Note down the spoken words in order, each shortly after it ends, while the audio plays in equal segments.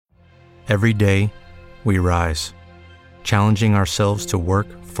Every day, we rise, challenging ourselves to work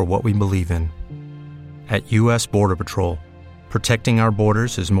for what we believe in. At U.S. Border Patrol, protecting our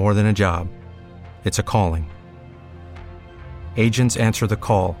borders is more than a job. It's a calling. Agents answer the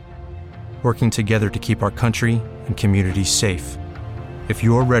call, working together to keep our country and communities safe. If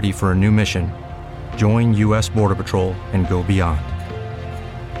you're ready for a new mission, join U.S. Border Patrol and go beyond.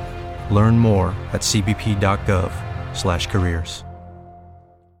 Learn more at cbp.gov/careers.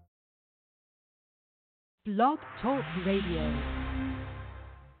 Blog Talk Radio.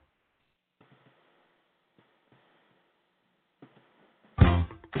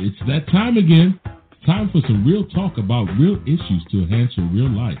 It's that time again. Time for some real talk about real issues to enhance your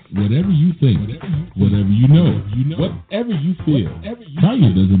real life. Whatever you think, whatever you know, whatever you feel, Tanya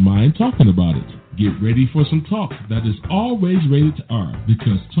doesn't mind talking about it. Get ready for some talk that is always rated R,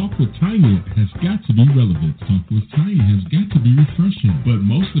 because Talk with Tanya has got to be relevant. Talk with Tanya has got to be refreshing. But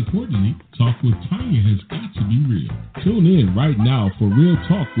most importantly, Talk with Tanya has got to be real. Tune in right now for Real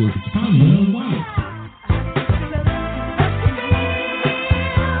Talk with Tanya White.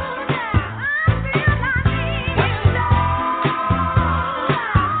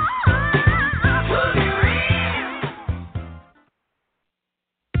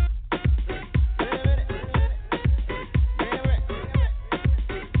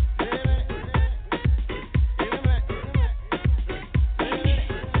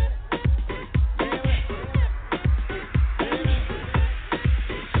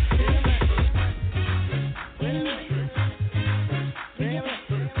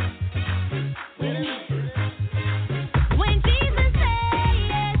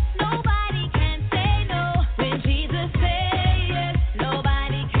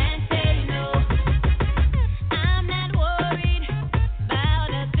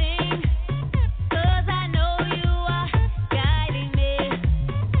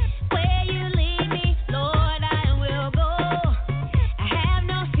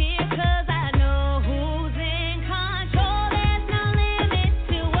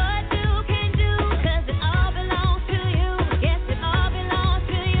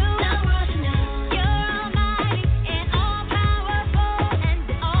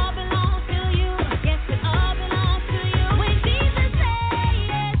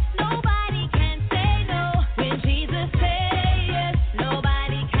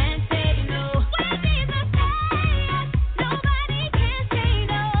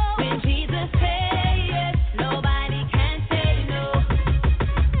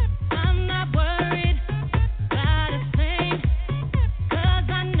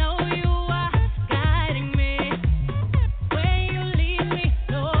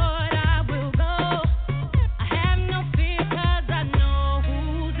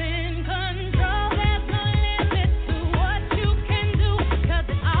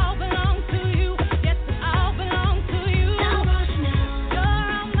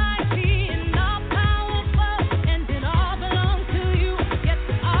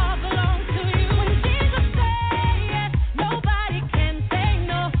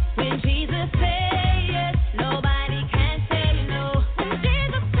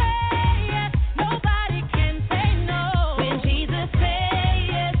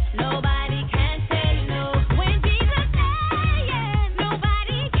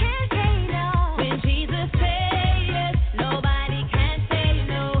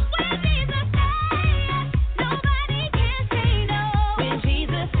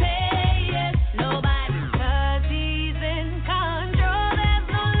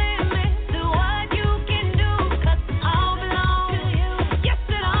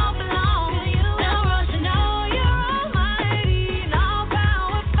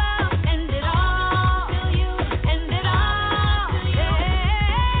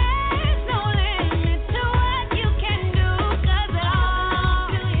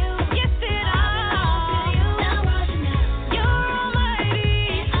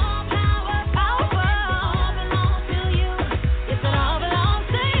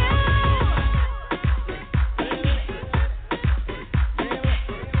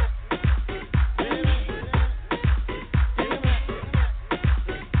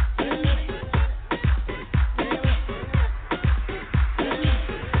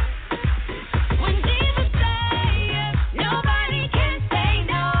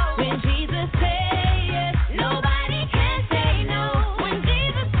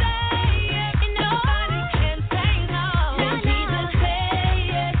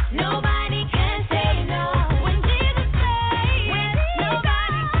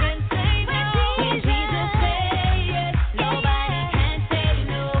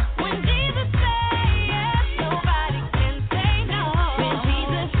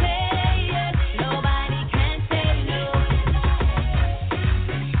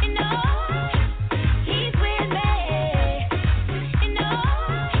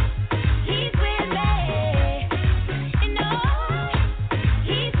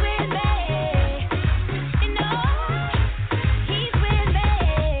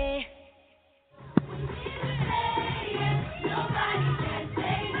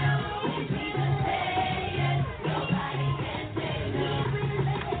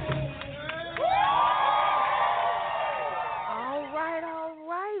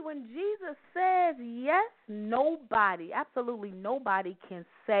 nobody, absolutely nobody can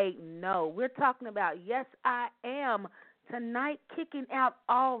say no. We're talking about yes, I am tonight, kicking out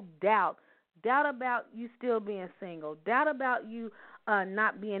all doubt. Doubt about you still being single. Doubt about you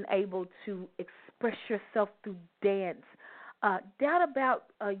not being able to express yourself through dance. Doubt about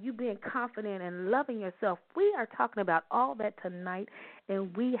you being confident and loving yourself. We are talking about all that tonight,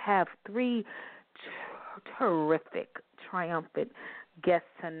 and we have three terrific, triumphant guests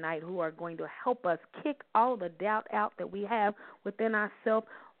tonight who are going to help us kick all the doubt out that we have within ourselves.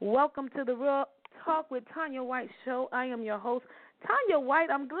 Welcome to the Real Talk with Tanya White show. I am your host, Tanya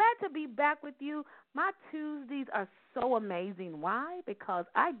White. I'm glad to be back with you. My Tuesdays are so amazing. Why? Because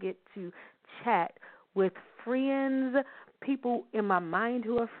I get to chat with friends, people in my mind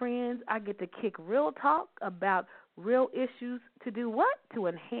who are friends. I get to kick real talk about real issues to do what? To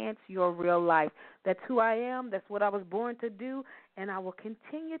enhance your real life. That's who I am. That's what I was born to do, and I will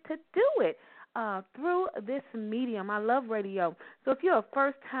continue to do it through this medium. I love radio. So if you're a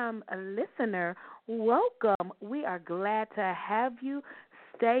first-time listener, welcome. We are glad to have you.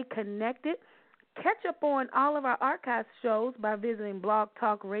 Stay connected. Catch up on all of our archive shows by visiting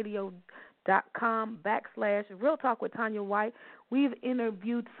blogtalkradio.com/Real Talk with Tanya White. We've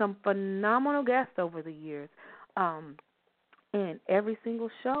interviewed some phenomenal guests over the years. And every single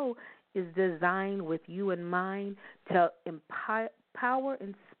show is designed with you in mind to empower,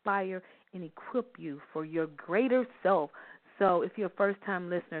 inspire, and equip you for your greater self. So if you're a first-time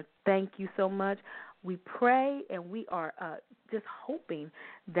listener, thank you so much. We pray and we are just hoping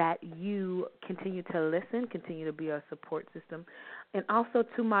that you continue to listen, continue to be our support system. And also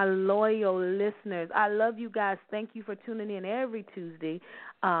to my loyal listeners, I love you guys. Thank you for tuning in every Tuesday.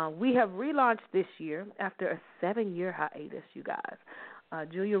 We have relaunched this year after a 7-year hiatus, you guys.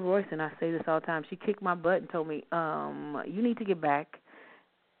 Julia Royce, and I say this all the time, she kicked my butt and told me, you need to get back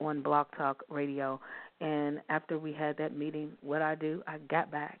on Blog Talk Radio. And after we had that meeting, what I do, I got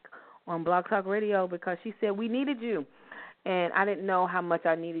back on Blog Talk Radio because she said we needed you. And I didn't know how much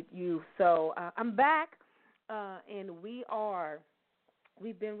I needed you. So I'm back, and we've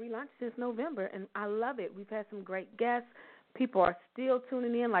been relaunched since November, and I love it. We've had some great guests. People are still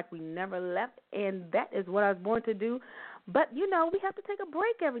tuning in like we never left, and that is what I was born to do. But, you know, we have to take a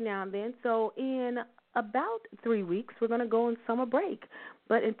break every now and then. So in about 3 weeks, we're going to go on summer break.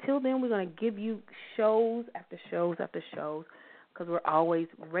 But until then, we're going to give you shows after shows after shows because we're always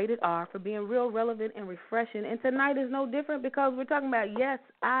rated R for being real relevant and refreshing. And tonight is no different because we're talking about, yes,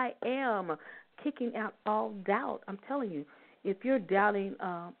 I am kicking out all doubt. I'm telling you, if you're doubting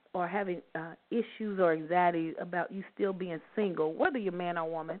or having issues or anxiety about you still being single, whether you're man or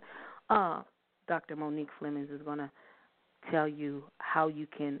woman, Dr. Monique Flemings is going to tell you how you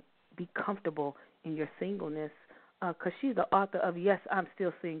can be comfortable in your singleness because she's the author of Yes, I'm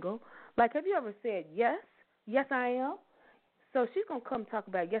Still Single. Like, have you ever said, yes, I am? So she's going to come talk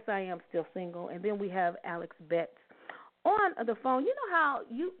about Yes, I Am Still Single. And then we have Alex Betts on the phone. You know how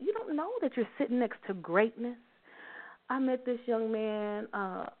you don't know that you're sitting next to greatness? I met this young man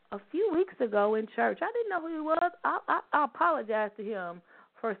a few weeks ago in church. I didn't know who he was. I apologize to him,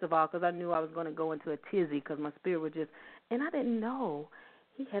 first of all, because I knew I was going to go into a tizzy because my spirit was just, and I didn't know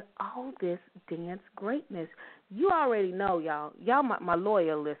he had all this dance greatness. You already know, y'all. Y'all, my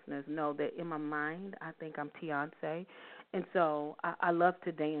loyal listeners know that in my mind, I think I'm Beyonce. And so I love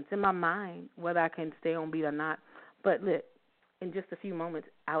to dance in my mind, whether I can stay on beat or not. But look, in just a few moments,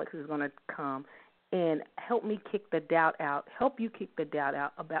 Alex is going to come and help me kick the doubt out, help you kick the doubt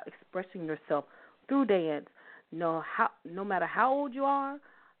out about expressing yourself through dance. No matter how old you are,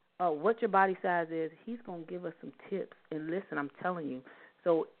 what your body size is, he's going to give us some tips. And listen, I'm telling you.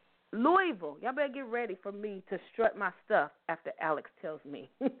 So, Louisville, y'all better get ready for me to strut my stuff after Alex tells me.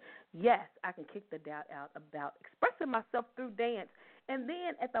 Yes, I can kick the doubt out about expressing myself through dance. And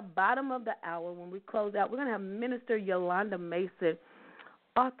then at the bottom of the hour, when we close out, we're going to have Minister Youlonda Mason,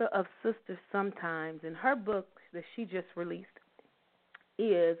 author of Sister Sometimes, and her book that she just released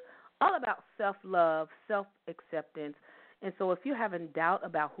is all about self-love, self-acceptance. And so if you're having doubt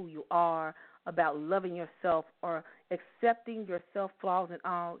about who you are, about loving yourself or accepting your self-flaws and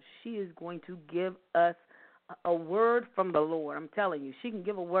all, she is going to give us a word from the Lord. I'm telling you, she can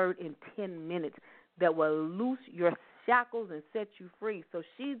give a word in 10 minutes that will loose your shackles and set you free. So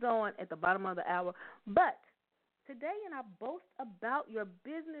she's on at the bottom of the hour. But today in our Boast About Your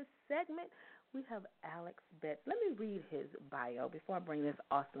Business segment, we have Alex Betts. Let me read his bio before I bring this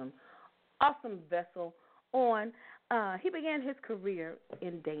awesome vessel on. He began his career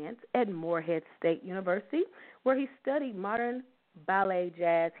in dance at Morehead State University, where he studied modern ballet,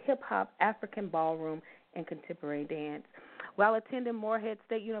 jazz, hip-hop, African ballroom, and contemporary dance. While attending Morehead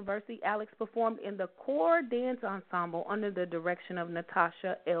State University, Alex performed in the core dance ensemble under the direction of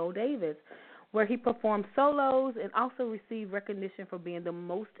Natasha L. Davis, where he performed solos and also received recognition for being the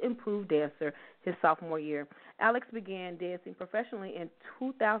most improved dancer his sophomore year. Alex began dancing professionally in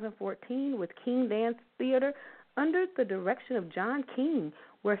 2014 with King Dance Theater under the direction of John King,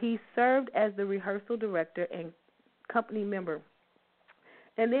 where he served as the rehearsal director and company member.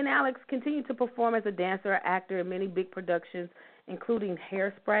 And then Alex continued to perform as a dancer or actor in many big productions, including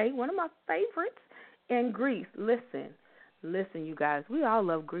Hairspray, one of my favorites, and Grease. Listen, you guys, we all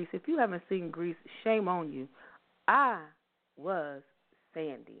love Grease. If you haven't seen Grease, shame on you. I was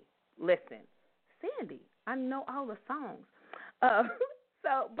Sandy. Listen, Sandy, I know all the songs.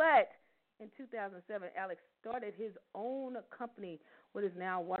 But in 2007, Alex started his own company, what is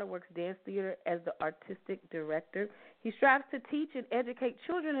now Waterworks Dance Theater, as the artistic director. He strives to teach and educate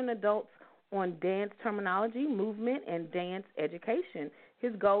children and adults on dance terminology, movement, and dance education.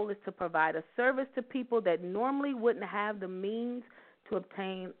 His goal is to provide a service to people that normally wouldn't have the means to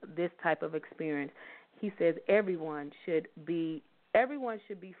obtain this type of experience. He says everyone should be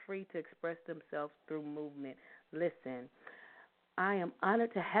free to express themselves through movement. Listen, I am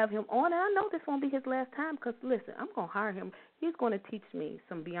honored to have him on, and I know this won't be his last time because, listen, I'm going to hire him. He's going to teach me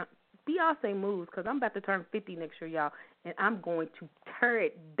some Beyonce moves because I'm about to turn 50 next year, y'all, and I'm going to tear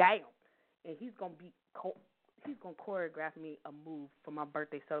it down. And he's going to choreograph me a move for my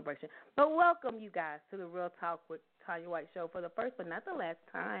birthday celebration. But welcome, you guys, to the Real Talk with Tanya White show for the first but not the last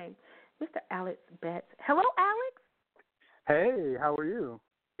time, Mr. Alex Betts. Hello, Alex. Hey, how are you?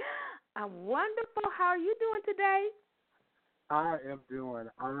 I'm wonderful. How are you doing today? I am doing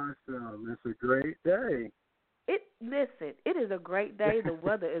awesome. It's a great day. Listen, it is a great day. The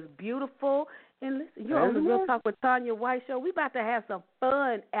weather is beautiful. And listen, you're on the Real Talk with Tanya White show. We're about to have some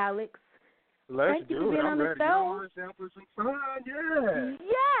fun, Alex. Let's do it. I'm ready. On the show. For some fun, yeah.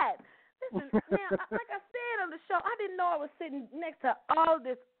 Yes. Listen, now, like I said on the show, I didn't know I was sitting next to all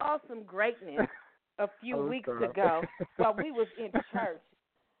this awesome greatness a few weeks ago while we was in church.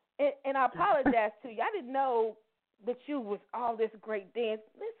 And I apologize to you. I didn't know that you was all this great dance.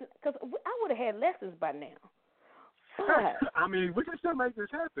 Listen, because I would have had lessons by now. But, I mean, we can still make this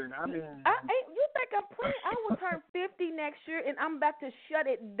happen. I mean, you think I'm playing? I will turn 50 next year, and I'm about to shut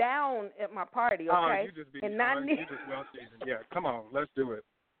it down at my party. Okay? You just well seasoned. Yeah, come on, let's do it.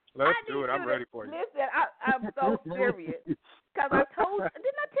 Let's do it. I'm ready for you. Listen, I'm so serious. Because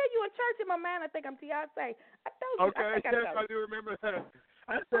didn't I tell you in church in my mind? I think I'm Beyonce. I told you. Okay, I do remember that.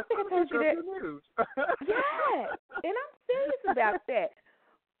 I said, I told you that. Yeah, and I'm serious about that.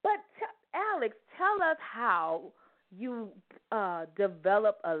 But Alex, tell us how you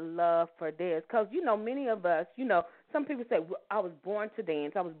develop a love for dance, because many of us, some people say, well, I was born to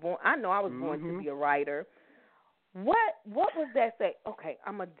dance. I know I was born to be a writer. What was that say? Okay,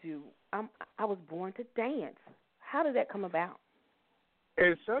 I was born to dance. How did that come about?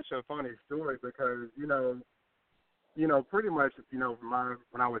 It's such a funny story because pretty much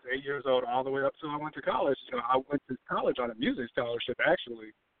when I was 8 years old all the way up till I went to college. I went to college on a music scholarship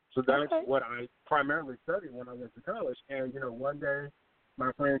actually. So that's what I primarily studied when I went to college. And, one day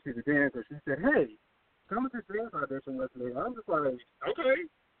my friend, she's a dancer, she said, hey, come to this dance audition with me. I'm just like, okay,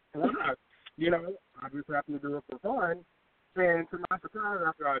 why not? I just happened to do it for fun. And to my surprise,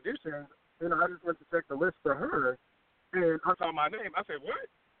 after audition, I just went to check the list for her. And I saw my name. I said,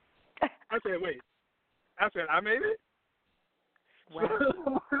 what? I said, wait. I said, I made it? Wow.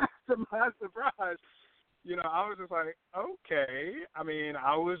 So, to my surprise, I was just like, okay. I mean,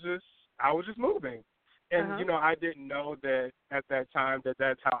 I was just moving. And, I didn't know that at that time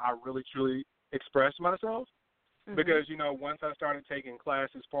that's how I really, truly expressed myself. Mm-hmm. Because, once I started taking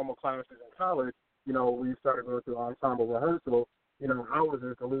classes, formal classes in college, we started going through ensemble rehearsal. I was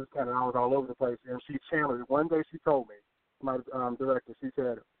just a loose cannon. I was all over the place. And she channeled it. One day she told me, my director, she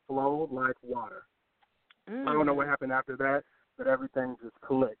said, flow like water. Mm. I don't know what happened after that, but everything just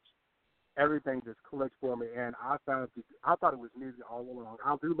clicked. Everything just clicked for me, and I thought it was music all along.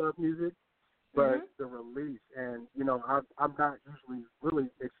 I do love music, but the release, and I'm not usually really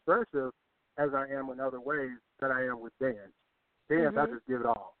expressive as I am in other ways that I am with dance. Dance, I just give it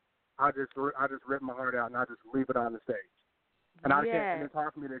all. I just rip my heart out and I just leave it on the stage. And I can't. And it's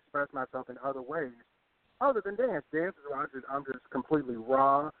hard for me to express myself in other ways other than dance. Dance is where I'm just completely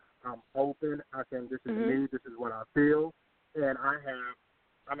raw. I'm open. This is me. This is what I feel, and I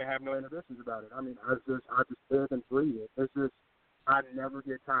have no inhibitions about it. I mean, I just live and breathe it. It's just, I never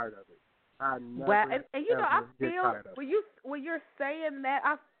get tired of it. I feel when you're saying that,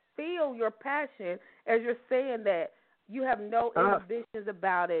 I feel your passion as you're saying that. You have no inhibitions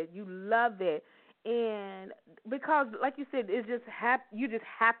about it. You love it. And because, like you said, it just you just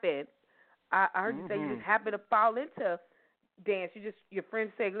happened. I heard you say you just happened to fall into dance. Your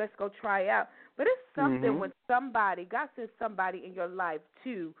friends say, let's go try out. But it's something when God sends somebody in your life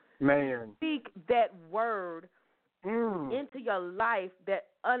to speak that word into your life that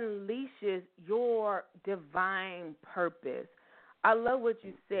unleashes your divine purpose. I love what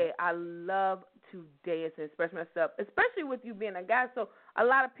you said. I love to dance and express myself, especially with you being a guy. So a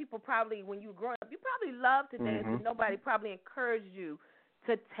lot of people probably, when you were growing up, you probably loved to dance, but nobody probably encouraged you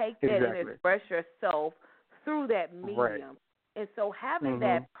to take that and express yourself through that medium. Right. And so having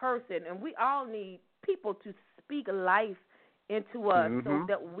that person, and we all need people to speak life into us so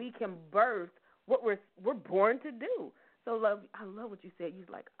that we can birth what we're born to do. So I love what you said. You're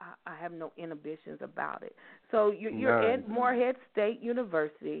like, I have no inhibitions about it. So you're at Morehead State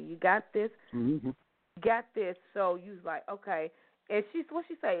University. You got this. Got this. So you're like, okay. And what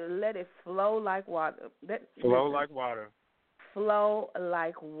she say? Let it flow like water. Like water. Flow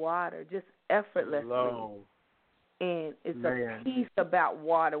like water, just effortlessly. Flow. And it's a piece about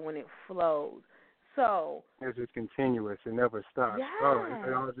water when it flows. So it's just continuous. It never stops. Yeah.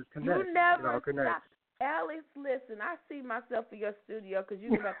 It all just connects. You never stop. Alex, listen, I see myself in your studio because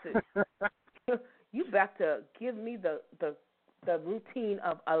you about to give me the routine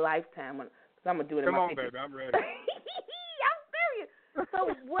of a lifetime. Because I'm gonna do it. Come in my on, 50s. baby, I'm ready. I'm serious.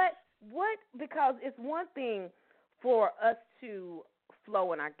 So what? Because it's one thing for us to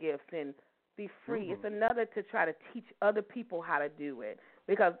flow in our gifts and be free. It's another to try to teach other people how to do it.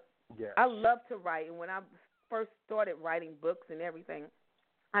 Because I love to write, and when I first started writing books and everything,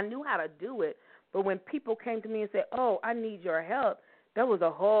 I knew how to do it. But when people came to me and said, "Oh, I need your help," that was a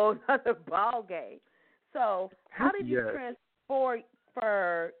whole other ball game. So, how did you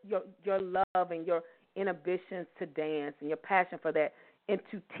transfer your love and your inhibitions to dance and your passion for that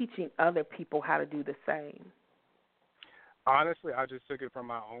into teaching other people how to do the same? Honestly, I just took it from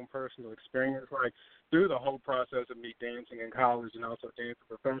my own personal experience. Like, through the whole process of me dancing in college and also dancing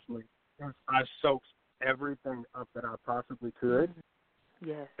professionally, I soaked everything up that I possibly could.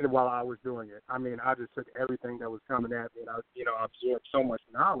 Yes. And while I was doing it, I mean, I just took everything that was coming at me, and I absorbed so much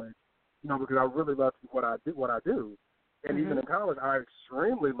knowledge, because I really loved what I do. And even in college, I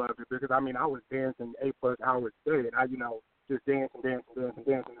extremely loved it because I was dancing 8+ hours a day, and I just dancing.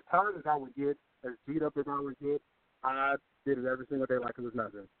 As tired as I would get, as beat up as I would get, I did it every single day like it was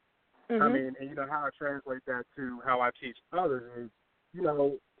nothing. And how I translate that to how I teach others is,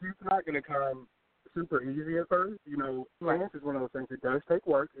 it's not going to come super easy at first. Dance is one of those things that does take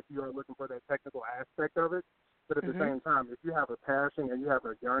work if you are looking for that technical aspect of it. But at the same time, if you have a passion and you have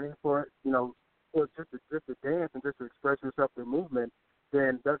a yearning for it, or just to dance and just to express yourself through movement,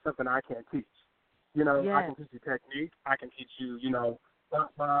 then that's something I can't teach. I can teach you technique. I can teach you,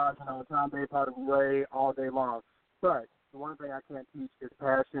 front bars, time-day part of the way all day long. But the one thing I can't teach is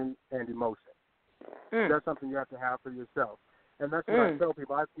passion and emotion. That's something you have to have for yourself. And that's what I tell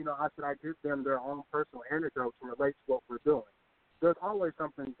people. I give them their own personal anecdotes and relate to what we're doing. There's always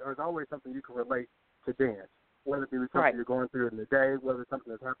something you can relate to dance, whether it be something you're going through in the day, whether it's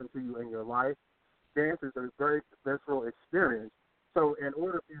something that's happened to you in your life. Dance is a very visceral experience. So in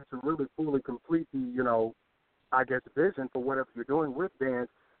order for you to really fully complete the, vision for whatever you're doing with dance,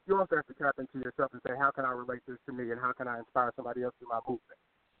 you also have to tap into yourself and say, how can I relate this to me and how can I inspire somebody else through my movement?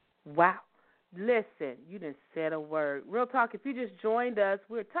 Wow. Listen, you didn't said a word. Real talk, if you just joined us,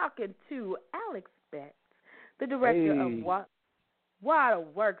 we're talking to Alex Betts, the director of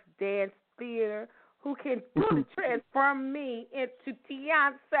Waterworks Dance Theater, who can really transform me into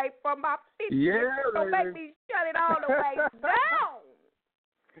Beyonce for my 50th. Yeah, so make me shut it all the way down.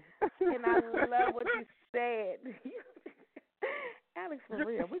 And I love what you said. Alex, for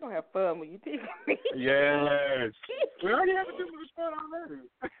real, we're going to have fun when you teach me. Yes. We already have too much fun already.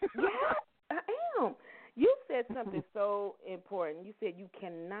 Yeah, I am. You said something so important. You said you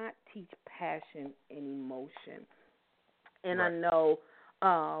cannot teach passion and emotion. And I know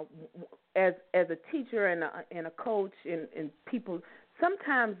as a teacher and a coach and people,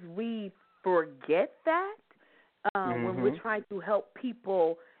 sometimes we forget that when we're trying to help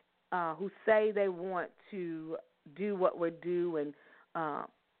people who say they want to do what we do and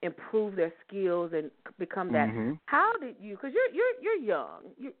improve their skills and become that. How did you? Because you're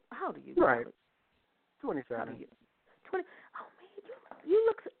young. How do you? Right. 27. 20. Oh man, you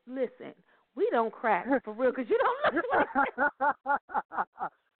look. Listen, we don't crack for real because you don't look like.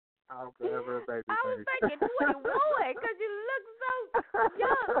 I'm forever a baby. I was thinking 21 because you look so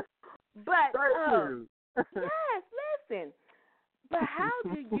young. But thank you. Yes, listen. But how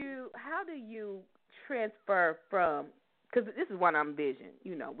do you transfer from? Because this is one of them vision.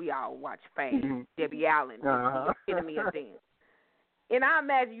 You know, we all watch Fame, Debbie Allen, the epitome of dance. And I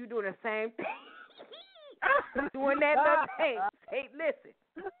imagine you doing the same thing. Doing that little thing. Hey, listen.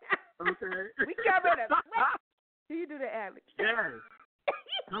 Okay. We come in a sweat. Do you do the Alex? Yes.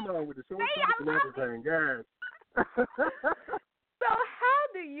 Come on with the short and everything. Yes. So how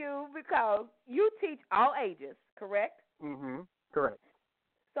do you, because you teach all ages, correct? Correct.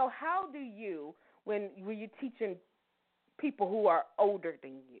 So how do you, when you're teaching people who are older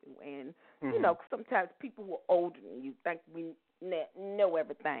than you, and, you know, sometimes people who are older than you think we know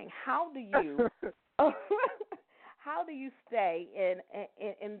everything. How do you how do you stay in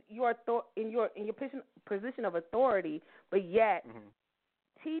your position of authority, but yet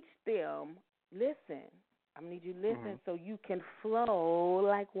teach them, listen, I need you to listen so you can flow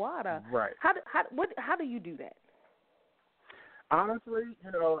like water. Right. How do you do that? Honestly,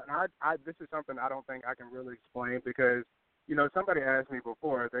 you know, I this is something I don't think I can really explain because, you know, somebody asked me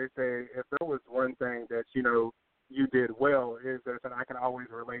before, they say if there was one thing that, you know, you did well is that I can always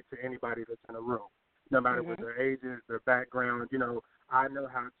relate to anybody that's in a room, no matter what their ages, their background. You know, I know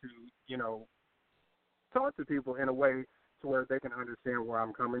how to, you know, talk to people in a way to where they can understand where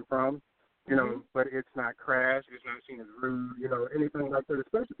I'm coming from, you know, but it's not crash, it's not seen as rude, you know, anything like that,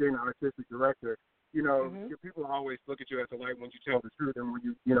 especially being an artistic director. You know, people always look at you as a light when you tell the truth and when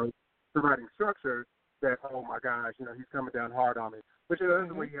you know, providing structure that, oh, my gosh, you know, he's coming down hard on me. But you know, that's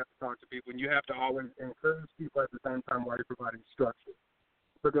the way you have to talk to people, and you have to always encourage people at the same time while you're providing structure.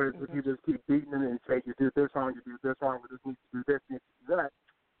 Because if you just keep beating them and say, you do this wrong, you do this wrong, this needs to do this, needs to do that,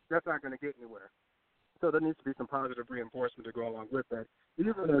 that's not going to get anywhere. So there needs to be some positive reinforcement to go along with that.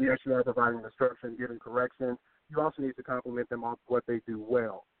 Even though, yes, you are providing the structure and giving correction, you also need to compliment them on what they do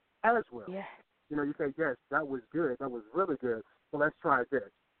well, as well. Yes. You know, you say, yes, that was good, that was really good, so let's try this.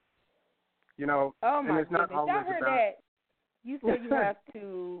 You know, oh my and it's not goodness. always I heard about... that. You said you have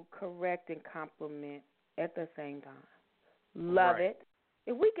to correct and compliment at the same time. Love it.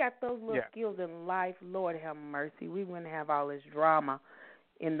 If we got those little skills in life, Lord have mercy, we wouldn't have all this drama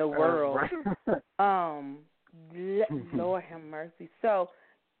in the world. Lord have mercy. So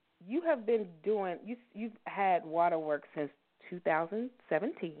you have been doing, you've had Waterworks since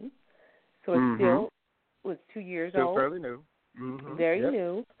 2017. So it's still was 2 years still old. Fairly new. Very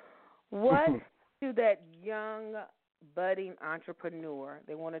new. What to that young budding entrepreneur?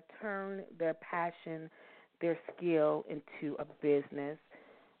 They want to turn their passion, their skill into a business.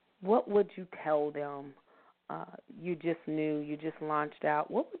 What would you tell them? You just knew, you just launched out.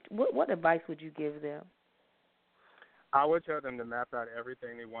 What advice would you give them? I would tell them to map out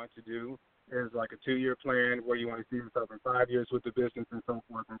everything they want to do. Is like a 2-year plan where you want to see yourself in 5 years with the business and so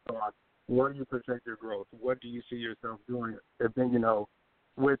forth and so on. Where do you project your growth? What do you see yourself doing? And then, you know,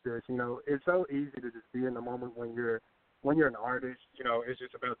 with this, you know, it's so easy to just be in the moment when you're an artist. You know, it's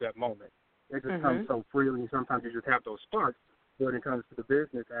just about that moment. It just comes so freely. Sometimes you just have those sparks. When it comes to the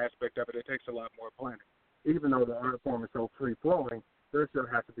business aspect of it, it takes a lot more planning. Even though the art form is so free-flowing, there still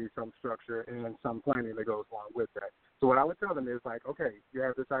has to be some structure and some planning that goes along with that. So what I would tell them is like, okay, you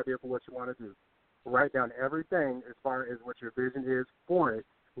have this idea for what you want to do. Write down everything as far as what your vision is for it.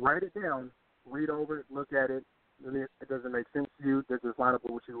 Write it down, read over it, look at it. And if it doesn't make sense to you, does this line up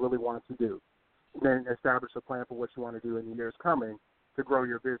with what you really want to do? Then establish a plan for what you want to do in the years coming to grow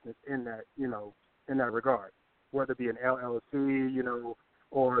your business in that, you know, in that regard. Whether it be an LLC, you know,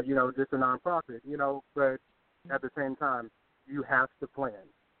 or, you know, just a nonprofit, you know, but at the same time, you have to plan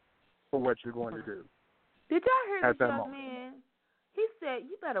for what you're going to do. Did y'all hear this young man? He said,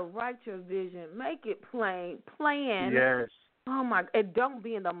 you better write your vision, make it plain, plan. Yes. Oh, my, and don't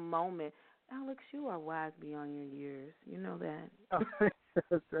be in the moment. Alex, you are wise beyond your years. You know that.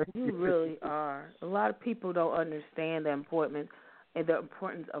 You really are. A lot of people don't understand the importance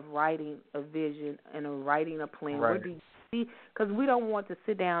of writing a vision and writing a plan. Right. Where do you see? Because we don't want to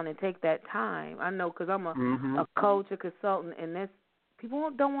sit down and take that time. I know because I'm a coach, a consultant, and that's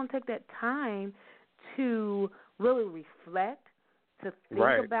people don't want to take that time to really reflect, to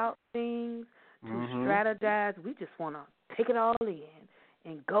think about things, to strategize. We just want to take it all in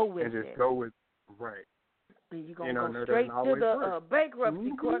and go with it. And just go with, And you're going to go straight to the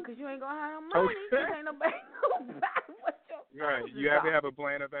bankruptcy court because you ain't going to have no money. There ain't no bank. Right. You have to have a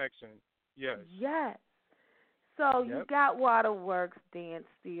plan of action. Yes. Yes. So you got Waterworks Dance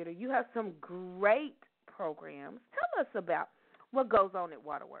Theater. You have some great programs. Tell us about what goes on at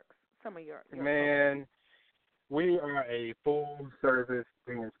Waterworks. Some of your Man, we are a full-service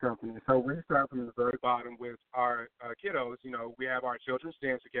dance company. So we start from the very bottom with our kiddos. You know, we have our Children's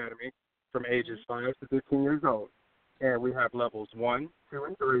Dance Academy from ages 5 to 15 years old. And we have levels 1, 2,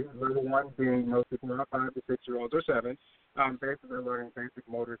 and 3. Level 1 being mostly from about 5 to 6-year-olds or 7. Basically learning basic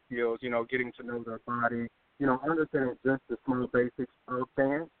motor skills, getting to know their body, understanding just the small basics of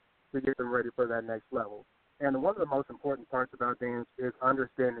dance to get them ready for that next level. And one of the most important parts about dance is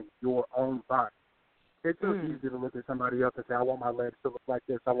understanding your own body. It's so easy to look at somebody else and say, I want my legs to look like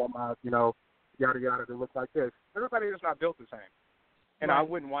this. I want my, yada, yada to look like this. Everybody is not built the same. And I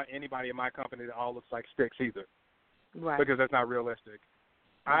wouldn't want anybody in my company that all looks like sticks either. Right. Because that's not realistic.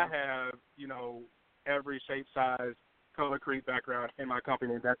 I have, every shape, size, color, creed, background in my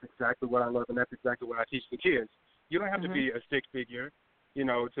company, and that's exactly what I love, and that's exactly what I teach the kids. You don't have to be a stick figure,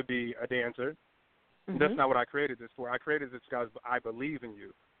 to be a dancer. That's not what I created this for. I created this because I believe in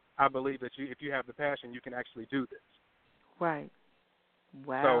you. I believe that if you have the passion, you can actually do this. Right.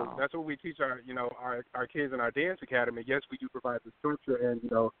 Wow. So that's what we teach our kids in our dance academy. Yes, we do provide the structure and,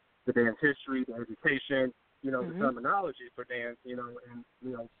 the dance history, the education, the terminology for dance, and,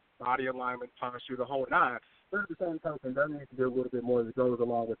 body alignment, posture, the whole nine. But at the same time, there needs to be a little bit more that goes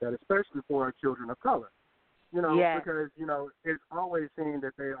along with that, especially for our children of color. Because, it's always seen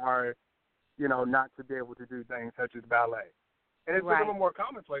that they are, not to be able to do things such as ballet. And it's a little more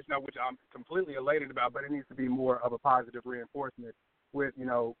commonplace now, which I'm completely elated about, but it needs to be more of a positive reinforcement with,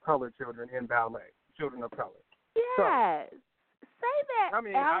 colored children in ballet, children of color. Yes. Say that, I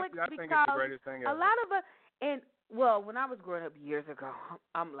mean, Alex, I think because it's the greatest thing ever. a lot of us, and, well, when I was growing up years ago,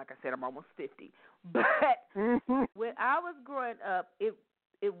 like I said, I'm almost 50, but when I was growing up, it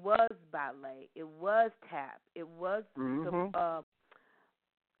was ballet, it was tap, it was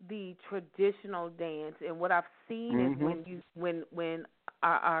the traditional dance, and what I've seen is when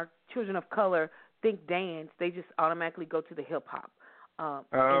our children of color think dance, they just automatically go to the hip hop.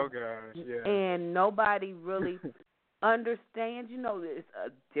 Gosh, yeah. And nobody really understands. There's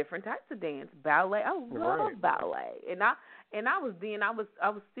different types of dance. Ballet, I love ballet, and I was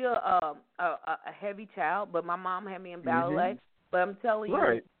still a heavy child, but my mom had me in ballet. But I'm telling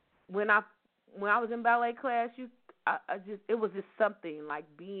you, when I was in ballet class, it was just something like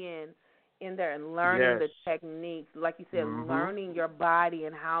being in there and learning the techniques, like you said, learning your body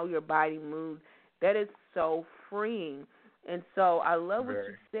and how your body moves. That is so freeing. And so I love what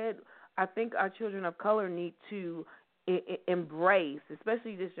you said. I think our children of color need to embrace,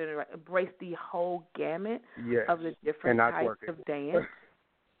 especially this generation, embrace the whole gamut of the different types of dance.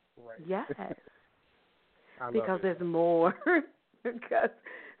 Yes. Because there's more. Is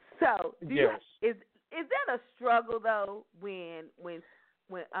that a struggle though when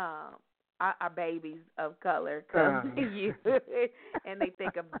our babies of color come to you and they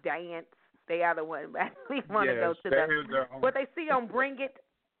think of dance? They are the ones that actually want to go to what they see on Bring It.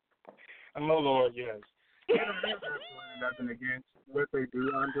 Oh Lord, yes. There's nothing against what they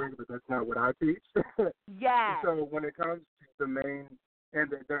do on Bring It, but that's not what I teach. Yeah. So when it comes to the main,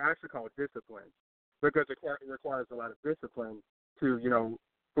 and they're actually called disciplines, because it requires a lot of discipline to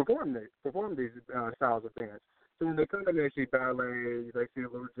perform these styles of dance. So when they come in, they see ballet, they see a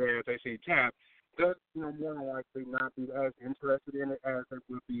little jazz, they see tap. They're more than likely not be as interested in it as they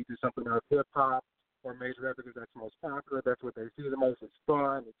would be to something like hip hop or major rap, because that's the most popular. That's what they see the most. It's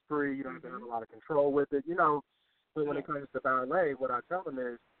fun. It's free. You don't have to have a lot of control with it. But when it comes to ballet, what I tell them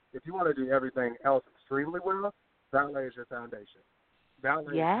is, if you want to do everything else extremely well, ballet is your foundation.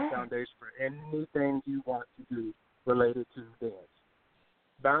 Ballet is the foundation for anything you want to do related to dance.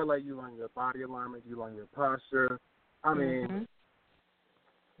 Ballet, you learn your body alignment, you learn your posture. I mean,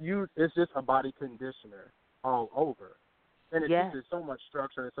 it's just a body conditioner all over. And it teaches so much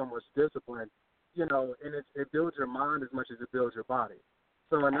structure and so much discipline, and it builds your mind as much as it builds your body.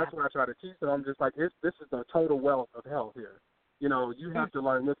 So, and that's what I try to teach them. I'm just like, this is the total wealth of health here. You have to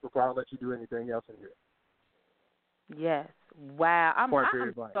learn this before I let you do anything else in here. Yes. Wow. I'm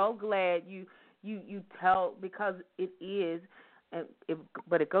so glad you tell, because it is.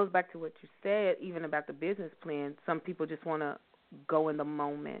 But it goes back to what you said, even about the business plan. Some people just want to go in the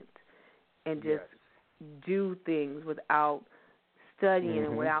moment and just do things without studying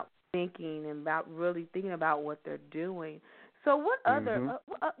and without thinking and about really thinking about what they're doing. So what other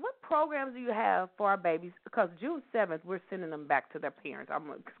what programs do you have for our babies? Because June 7th, we're sending them back to their parents. I'm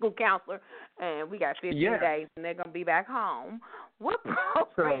a school counselor, and we got 15 days, and they're going to be back home. What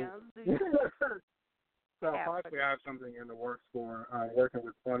programs do you have? So possibly I have something in the works for working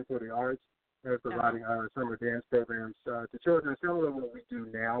with Fun for the Arts and providing summer dance programs to children, similar to what we do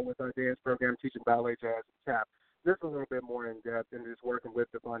now with our dance program, teaching ballet, jazz, and tap. This is a little bit more in-depth and just working with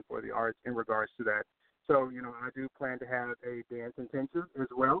the Fun for the Arts in regards to that. So, I do plan to have a dance intensive as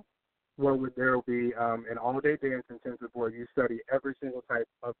well, where there will be an all-day dance intensive where you study every single type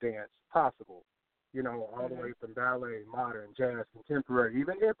of dance possible. all the Mm-hmm. way from ballet, modern, jazz, contemporary,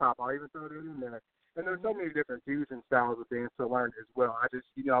 even hip hop. I'll even throw that in there. And there's so many different fusion styles of dance to learn as well. I just,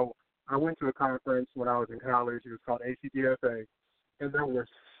 I went to a conference when I was in college. It was called ACDFA, and there were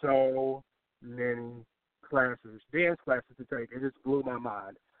so many dance classes to take. It just blew my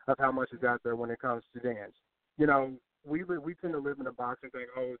mind of how much is out there when it comes to dance. We tend to live in a box and think,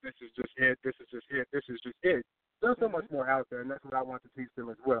 oh, this is just it, this is just it, this is just it. There's so much more out there, and that's what I want to teach them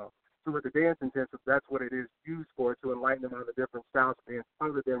as well. So with the dance intensive, that's what it is used for, to enlighten them on the different styles of dance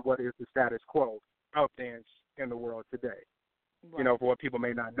other than what is the status quo of dance in the world today, Right. for what people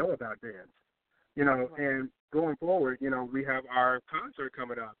may not know about dance. Right. And going forward, we have our concert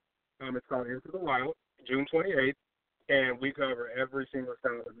coming up. It's called Into the Wild, June 28th, and we cover every single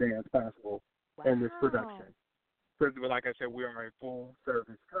style of dance possible in this production. So, like I said, we are a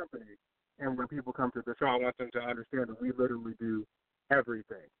full-service company, and when people come to the show, I want them to understand that we literally do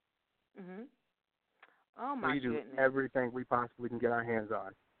everything. Mhm. Oh my We do goodness. everything we possibly can get our hands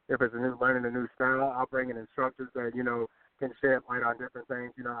on. If it's learning a new style, I'll bring in instructors that can shed light on different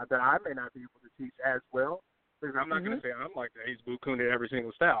things that I may not be able to teach as well. Because I'm not going to say I'm like the ace boot at every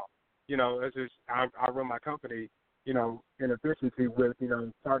single style. It's just I run my company in efficiency with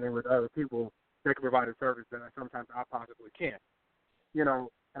partnering with other people that can provide a service that sometimes I possibly can't.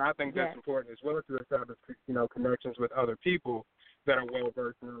 And I think that's important as well, to establish connections with other people that are well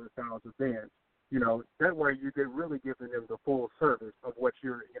versed in other styles of dance. That way you can really give them the full service of what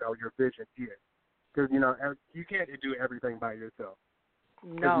your vision is. Because you can't do everything by yourself.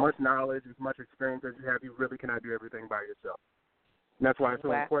 No. As much knowledge, as much experience as you have, you really cannot do everything by yourself. And that's why it's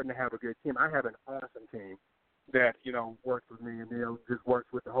so important to have a good team. I have an awesome team that works with me and just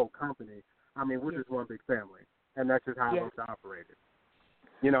works with the whole company. I mean, we're just one big family, and that's just how I love to operate it.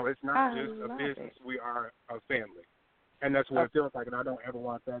 It's not just a business. We are a family. And that's what it feels like, and I don't ever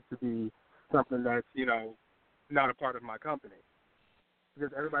want that to be something that's, not a part of my company.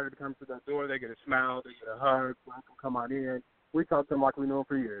 Because everybody that comes to that door, they get a smile, they get a hug, welcome, come on in. We talk to them like we know them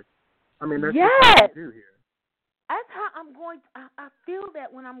for years. I mean, that's what we do here. That's how I'm going to, I feel that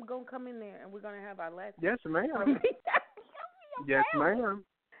when I'm going to come in there and we're going to have our last. Yes, ma'am. Yes, ma'am.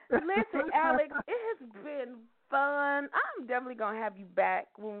 Listen, Alex, it has been fun. I'm definitely going to have you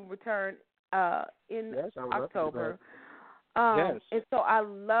back when we return in October. And so I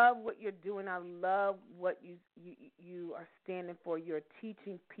love what you're doing. I love what you are standing for. You're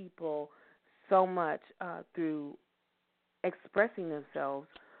teaching people so much through expressing themselves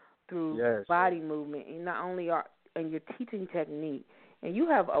through body movement, and not only and your teaching technique. And you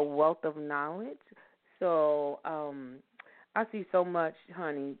have a wealth of knowledge. So I see so much,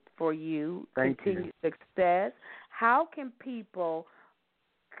 honey, for you. Continued success. How can people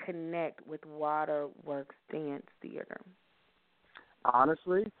connect with Waterworks Dance Theater?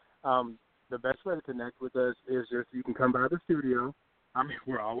 Honestly, the best way to connect with us is just you can come by the studio. I mean,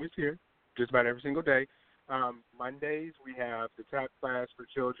 we're always here, just about every single day. Mondays, we have the tap class for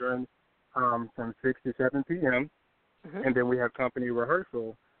children from 6 to 7 p.m., and then we have company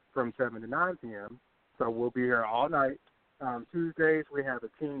rehearsal from 7 to 9 p.m., so we'll be here all night. Tuesdays, we have a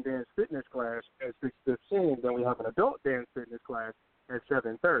teen dance fitness class at 6:15, then we have an adult dance fitness class at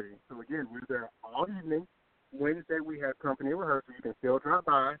 7:30. So, again, we're there all evening. Wednesday, we have company rehearsal. You can still drop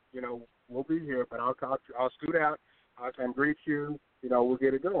by. We'll be here, but I'll scoot out. I'll come greet you. We'll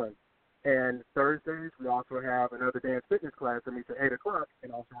get it going. And Thursdays, we also have another dance fitness class that meets at 8 o'clock,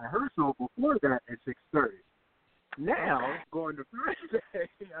 and also rehearsal before that at 6:30. Now, going to Friday,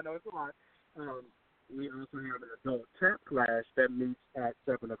 I know it's a lot, we also have an adult tap class that meets at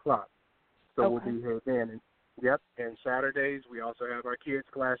 7 o'clock. So we'll be here then. And Saturdays, we also have our kids'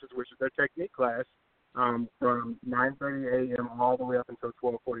 classes, which is their technique class, from 9:30 a.m. all the way up until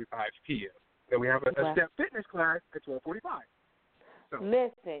 12:45 p.m. Then we have a step fitness class at 12:45. So,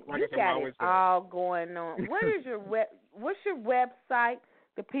 listen, you got it all going on. What is your what's your website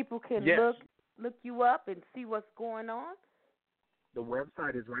that people can look you up and see what's going on? The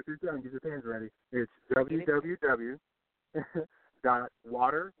website is right there. Get your pens ready. It's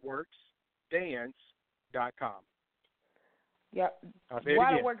www.waterworksdance.com. Yep.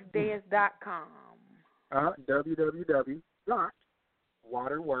 Waterworksdance.com.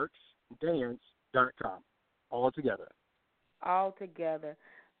 www.waterworksdance.com. All together. All together.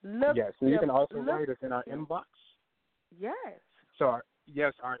 Look. Yes, and you can also write us in our inbox. Yes. So, our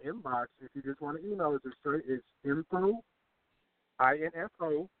inbox, if you just want to email us, it's info,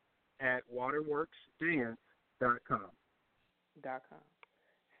 INFO, at waterworksdance.com.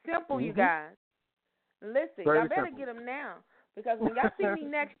 Simple, you guys. Listen, y'all better get them now. Because when y'all see me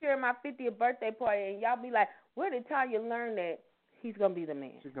next year at my 50th birthday party and y'all be like, where did Tanya learn that? He's going to be the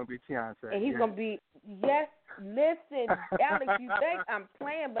man. She's going to be Beyonce. And he's going to be, yes, listen, Alex, you think I'm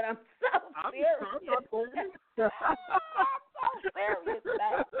playing, but I'm so serious. I'm not playing. I'm so serious,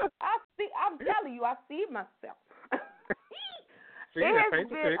 man. I'm telling you, I see myself. It has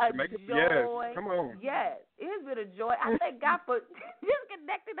been a joy. Yes, come on. Yes, it has been a joy. I thank God for just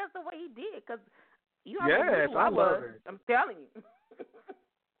connecting us the way He did, because you already knew who I was. It. I'm telling you.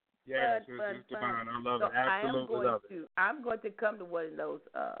 Yes, it's divine. I love it. Absolutely love it. I'm going to come to one of those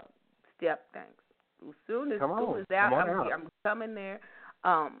step things. As soon as school is out, I'm coming there.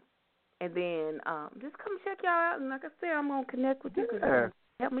 And then just come check y'all out. And like I said, I'm going to connect with you because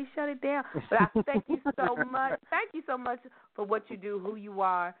help me shut it down. But I thank you so much. Thank you so much for what you do, who you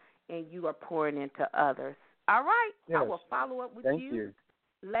are, and you are pouring into others. All right? Yes. I will follow up with you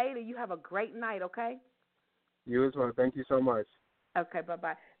later. You have a great night, okay? You as well. Thank you so much. Okay,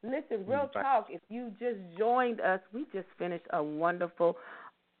 bye-bye. Listen, Real Talk, if you just joined us, we just finished a wonderful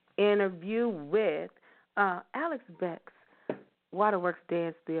interview with Alex Beck's Waterworks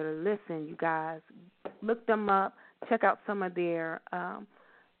Dance Theater. Listen, you guys, look them up. Check out some of their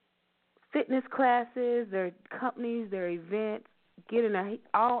fitness classes, their companies, their events. Get in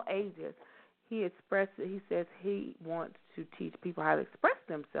all ages. He says he wants to teach people how to express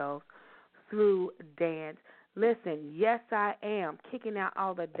themselves through dance. Listen, yes, I am kicking out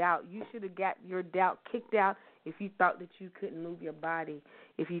all the doubt. You should have got your doubt kicked out if you thought that you couldn't move your body,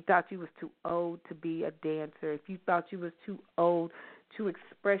 if you thought you was too old to be a dancer, if you thought you was too old to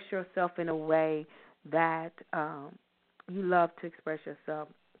express yourself in a way that you love to express yourself.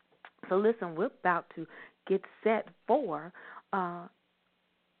 So listen, we're about to get set for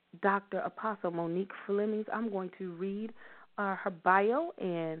Dr. Apostle Monique Flemings. I'm going to read her bio,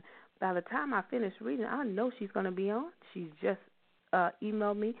 and by the time I finish reading, I know she's going to be on. She's just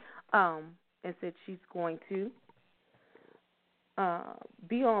emailed me and said she's going to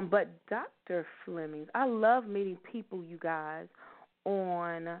be on. But Dr. Flemings, I love meeting people, you guys,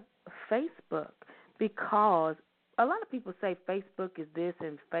 on Facebook, because a lot of people say Facebook is this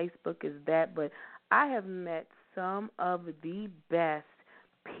and Facebook is that, but I have met some of the best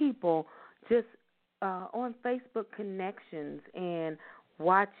people just on Facebook connections and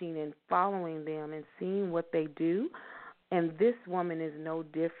watching and following them and seeing what they do. And this woman is no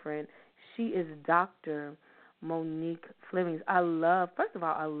different. She is Dr. Monique Flemings. First of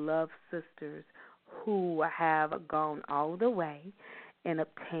all, I love sisters who have gone all the way and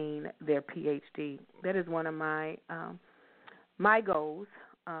obtained their PhD. That is one of my goals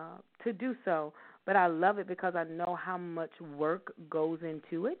to do so. But I love it because I know how much work goes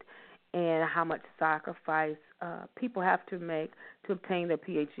into it and how much sacrifice people have to make to obtain their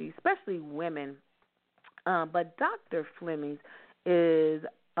PhD, especially women. But Dr. Flemings is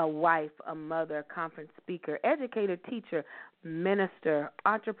a wife, a mother, a conference speaker, educator, teacher, minister,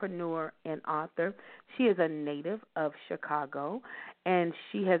 entrepreneur, and author. She is a native of Chicago, and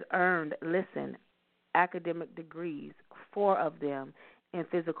she has earned, academic degrees, 4 of them in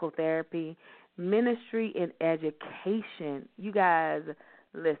physical therapy, ministry, and education. You guys,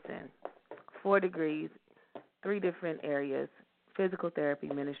 listen, 4 degrees, 3 different areas: physical therapy,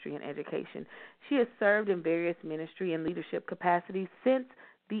 ministry, and education. She has served in various ministry and leadership capacities since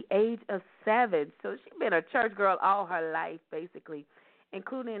the age of 7. So she's been a church girl all her life, basically,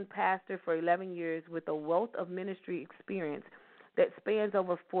 including pastor for 11 years with a wealth of ministry experience that spans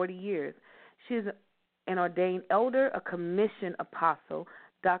over 40 years. She's an ordained elder, a commissioned apostle.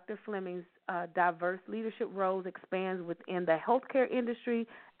 Dr. Fleming's diverse leadership roles expands within the healthcare industry,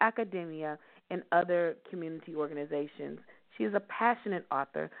 academia, and other community organizations. She is a passionate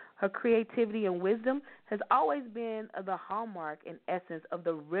author. Her creativity and wisdom has always been the hallmark and essence of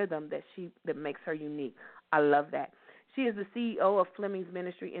the rhythm that makes her unique. I love that. She is the CEO of Flemings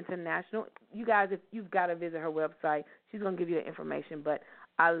Ministry International. You guys, if you've got to visit her website, she's going to give you the information, but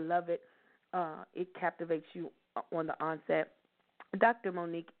I love it. It captivates you on the onset. Dr.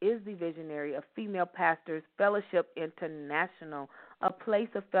 Monique is the visionary of Female Pastors Fellowship International, a place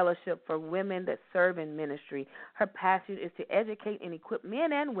of fellowship for women that serve in ministry. Her passion is to educate and equip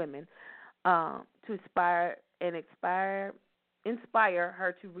men and women to inspire her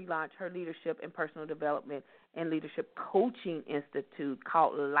to relaunch her leadership and personal development and leadership coaching institute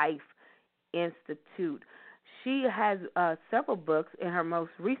called Life Institute. She has several books, and her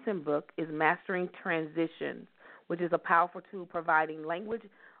most recent book is Mastering Transitions, which is a powerful tool providing language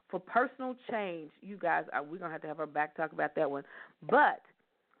for personal change. You guys, we're going to have her back talk about that one. But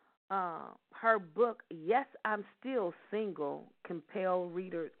her book, Yes, I'm Still Single, compels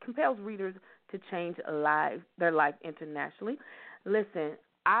readers to change their life internationally. Listen,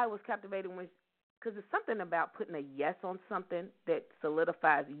 I was captivated when because it's something about putting a yes on something that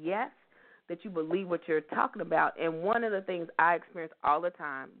solidifies yes, that you believe what you're talking about. And one of the things I experience all the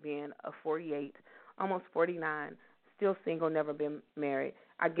time, being a 48, almost 49, still single, never been married,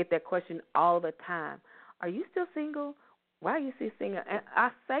 I get that question all the time. Are you still single? Why are you still single? And I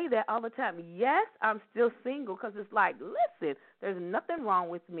say that all the time. Yes, I'm still single, because it's like, listen, there's nothing wrong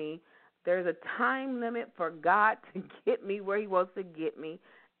with me. There's a time limit for God to get me where he wants to get me.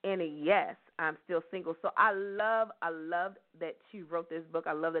 And yes, I'm still single. So I love that she wrote this book.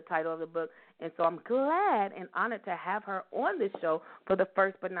 I love the title of the book. And so I'm glad and honored to have her on this show for the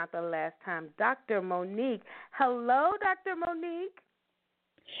first but not the last time. Dr. Monique. Hello, Dr. Monique.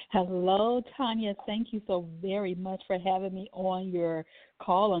 Hello, Tanya. Thank you so very much for having me on your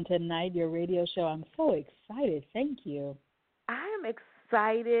call on tonight, your radio show. I'm so excited. Thank you. I am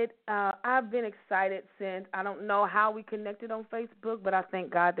excited. I've been excited since, I don't know how we connected on Facebook, but I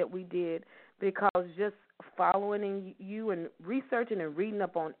thank God that we did, because just following you and researching and reading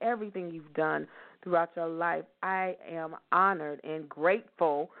up on everything you've done throughout your life, I am honored and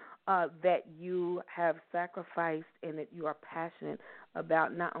grateful that you have sacrificed and that you are passionate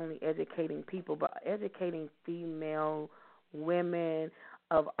about not only educating people, but educating female women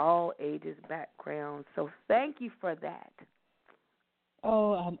of all ages, backgrounds. So thank you for that.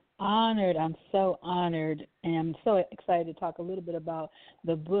 Oh, I'm honored. I'm so honored. And I'm so excited to talk a little bit about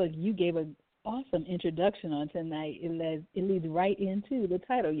the book. You gave an awesome introduction on tonight. It leads right into the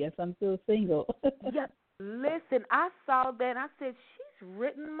title, Yes, I'm Still Single. Yeah, listen, I saw that and I said, she's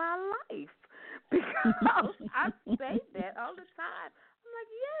written my life, because I say that all the time. I'm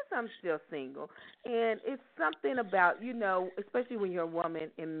like, yes, I'm still single. And it's something about, especially when you're a woman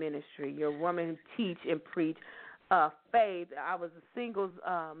in ministry, you're a woman who teach and preach faith. I was a singles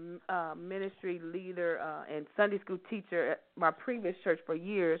ministry leader and Sunday school teacher at my previous church for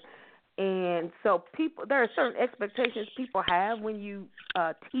years. And so there are certain expectations people have when you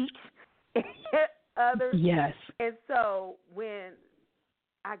teach others. Yes. And so when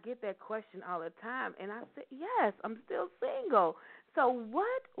I get that question all the time, and I said, yes, I'm still single. So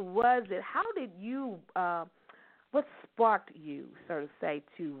what was it? How did you, what sparked you, so to say,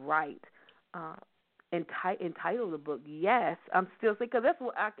 to write entitle the book, Yes, I'm Still Single? Because that's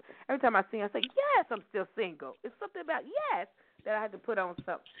what every time I sing, I say, yes, I'm still single. It's something about yes that I had to put on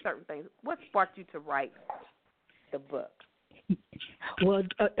certain things. What sparked you to write the book? Well,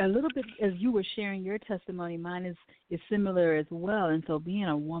 a little bit as you were sharing your testimony, mine is similar as well. And so being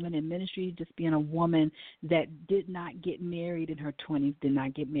a woman in ministry, just being a woman that did not get married in her 20s, did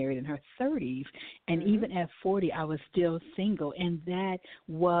not get married in her 30s, and even at 40, I was still single. And that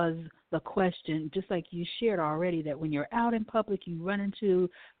was the question, just like you shared already, that when you're out in public, you run into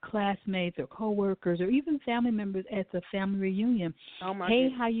classmates or coworkers or even family members at the family reunion. Oh my hey,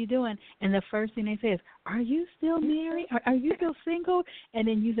 goodness. How you doing? And the first thing they say is, are you still married? Are you still single? And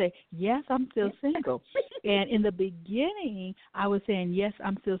then you say, yes, I'm still single. And in the beginning, I was saying, yes,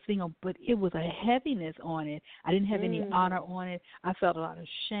 I'm still single, but it was a heaviness on it. I didn't have any honor on it. I felt a lot of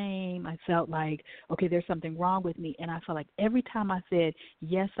shame. I felt like, okay, there's something wrong with me. And I felt like every time I said,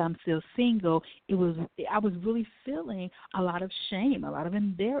 yes, I'm still single, I was really feeling a lot of shame, a lot of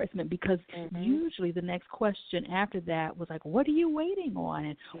embarrassment, because usually the next question after that was like, what are you waiting on?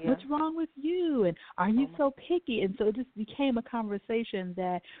 And what's wrong with you? And are you so picky? And so it just became a conversation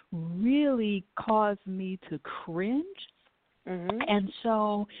that really caused me to cringe. And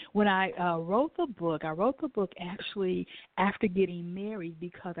so when I wrote the book actually after getting married,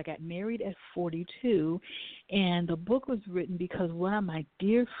 because I got married at 42, and the book was written because one of my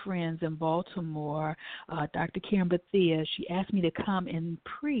dear friends in Baltimore, Dr. Karen Bethia, she asked me to come and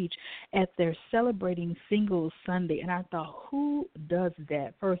preach at their Celebrating Singles Sunday, and I thought, who does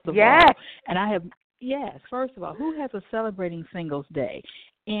that, first of all? And first of all, who has a Celebrating Singles Day?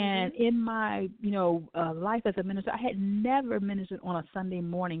 And in my, life as a minister, I had never ministered on a Sunday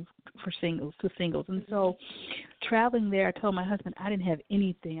morning to singles. And so traveling there, I told my husband I didn't have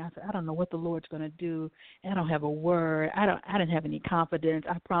anything. I said, I don't know what the Lord's going to do. I don't have a word. I didn't have any confidence.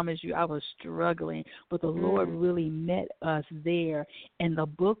 I promise you, I was struggling. But the Lord really met us there. And the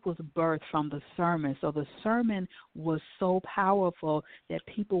book was birthed from the sermon. So the sermon was so powerful that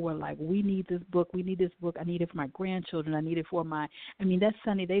people were like, we need this book. We need this book. I need it for my grandchildren. I need it for that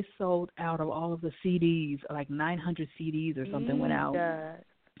Sunday they sold out of all of the CDs, like 900 CDs or something went out.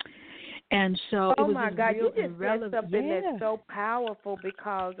 And so it was my God, you just said something that's so powerful,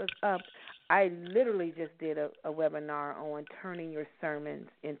 because I literally just did a webinar on turning your sermons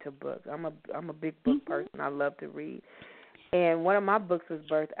into books. I'm a big book person. I love to read. And one of my books was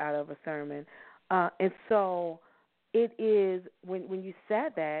birthed out of a sermon. And so it is when you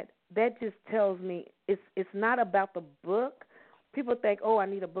said that, that just tells me it's not about the book. People think, oh, I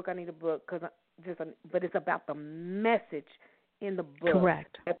need a book, but it's about the message in the book.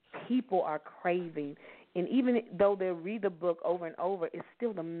 Correct. That people are craving. And even though they read the book over and over, it's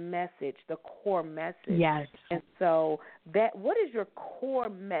still the message, the core message. Yes. And so what is your core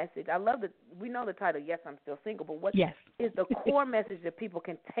message? I love that we know the title, Yes, I'm Still Single, but what is the core message that people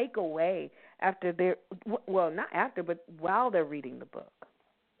can take away after not after, but while they're reading the book?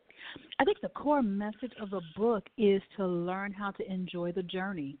 I think the core message of the book is to learn how to enjoy the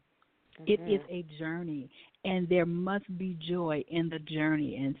journey. It is a journey, and there must be joy in the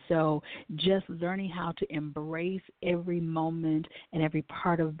journey. And so just learning how to embrace every moment and every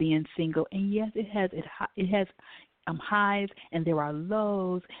part of being single. And, yes, it has highs, and there are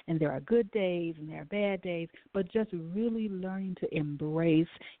lows, and there are good days, and there are bad days, but just really learning to embrace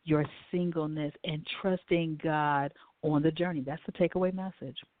your singleness and trusting God on the journey. That's the takeaway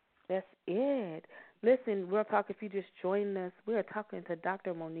message. That's it. Listen, we're talking, if you just joined us, we're talking to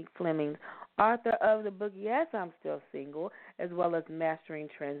Dr. Monique Flemings, author of the book, Yes, I'm Still Single, as well as Mastering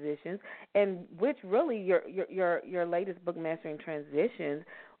Transitions, and which really your latest book, Mastering Transitions,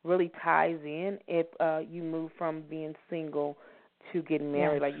 really ties in if you move from being single to getting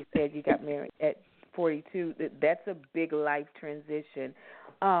married. Like you said, you got married at 42. That's a big life transition.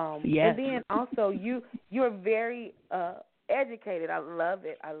 And then also you're very educated. I love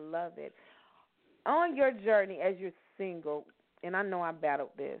it. On your journey as you're single, and I know I battled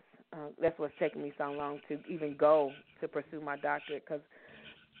this. That's what's taken me so long to even go to pursue my doctorate, because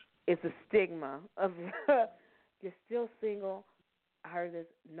it's a stigma of you're still single. I heard this,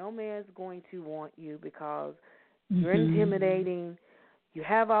 no man's going to want you because you're intimidating. You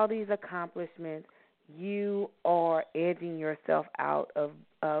have all these accomplishments. You are edging yourself out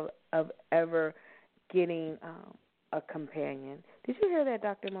of ever getting a companion. Did you hear that,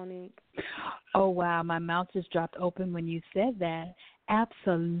 Dr. Monique? Oh, wow. My mouth just dropped open when you said that.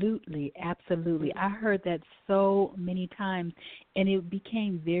 Absolutely. I heard that so many times, and it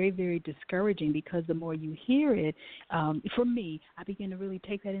became very, very discouraging, because the more you hear it, for me, I began to really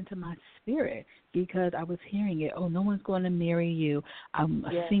take that into my spirit, because I was hearing it. Oh, no one's going to marry you. I'm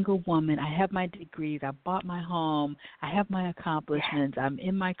a single woman. I have my degrees. I bought my home. I have my accomplishments. I'm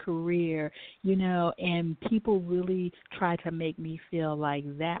in my career, and people really try to make me feel like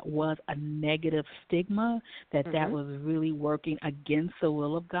that was a negative stigma, that was really working against the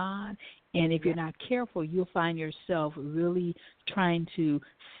will of God. And if you're not careful, you'll find yourself really trying to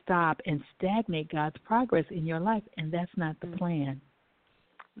stop and stagnate God's progress in your life, and that's not the plan.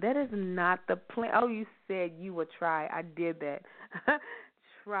 That is not the plan. Oh, you said you would try. I did that.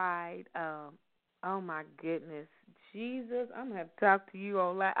 Tried. Oh, my goodness. Jesus, I'm going to have to talk to you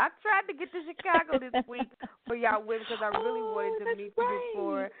online. I tried to get to Chicago this week for y'all women, because I really wanted to meet you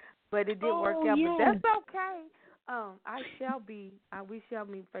before, but it didn't work out. But that's okay. We shall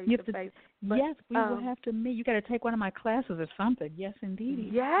meet face to face. Yes, we will have to meet. You got to take one of my classes or something. Yes,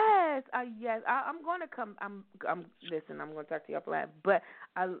 indeed. Yes, yes. I'm going to come. Listen, I'm going to talk to you offline. But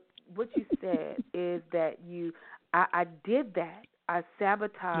what you said is that I did that. I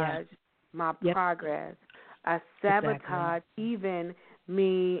sabotaged my progress. I sabotaged even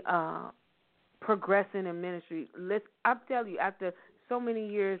me progressing in ministry. I'll tell you, after so many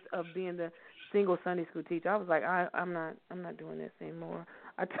years of being the single Sunday school teacher, I was like, I'm not doing this anymore.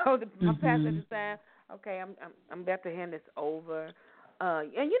 I told my pastor at the time, okay, I'm about to hand this over.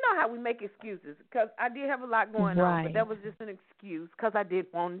 And you know how we make excuses, because I did have a lot going on, but that was just an excuse, because I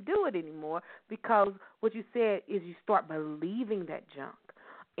didn't want to do it anymore, because what you said is you start believing that junk.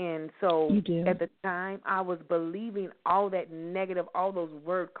 And so at the time, I was believing all that negative, all those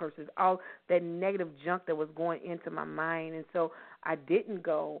word curses, all that negative junk that was going into my mind. And so I didn't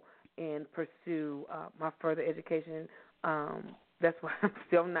go and pursue my further education. That's why I'm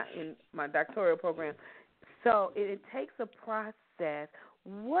still not in my doctoral program. So it takes a process.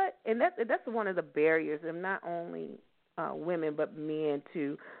 And that's one of the barriers, and not only women but men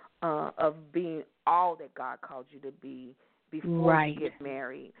too, of being all that God called you to be before you get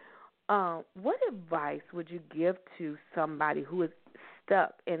married. What advice would you give to somebody who is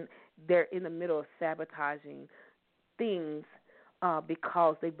stuck and they're in the middle of sabotaging things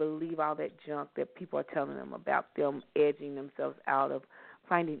because they believe all that junk that people are telling them about them edging themselves out of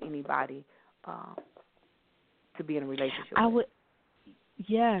finding anybody to be in a relationship with?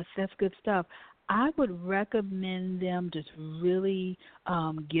 Yes, that's good stuff. I would recommend them just really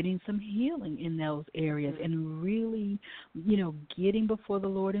getting some healing in those areas, and really, getting before the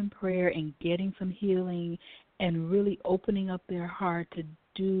Lord in prayer and getting some healing, and really opening up their heart to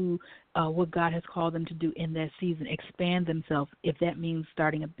do what God has called them to do in that season, expand themselves, if that means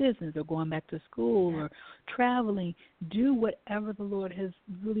starting a business or going back to school or traveling. Do whatever the Lord has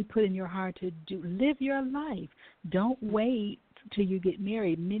really put in your heart to do. Live your life. Don't wait till you get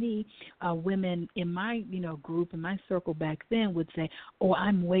married. Many women in my group, in my circle back then would say, oh,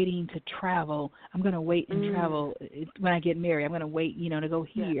 I'm waiting to travel. I'm going to wait and travel when I get married. I'm going to wait, to go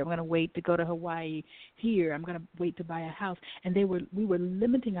here. I'm going to wait to go to Hawaii here. I'm going to wait to buy a house. And we were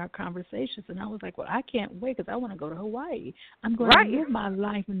limiting our conversations. And I was like, well, I can't wait because I want to go to Hawaii. I'm going to live my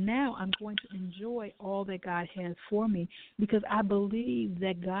life now. I'm going to enjoy all that God has for me because I believe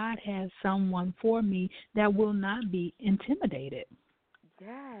that God has someone for me that will not be intimidated. Yes.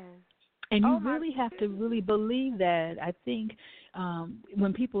 And you really have to really believe that. I think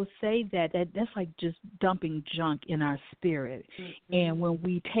when people say that's like just dumping junk in our spirit. Mm-hmm. And when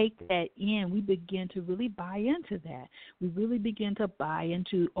we take that in, we begin to really buy into that. We really begin to buy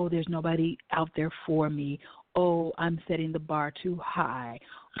into, oh, there's nobody out there for me. Oh, I'm setting the bar too high.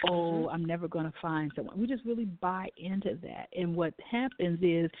 Oh, I'm never going to find someone. We just really buy into that. And what happens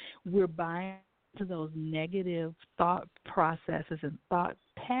is we're buying to those negative thought processes and thought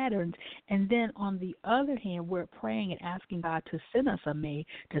patterns, and then on the other hand, we're praying and asking God to send us a mate,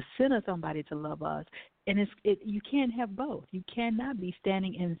 to send us somebody to love us, and you can't have both. You cannot be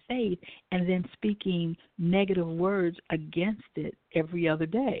standing in faith and then speaking negative words against it every other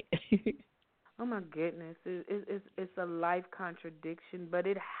day. Oh my goodness, it's a life contradiction, but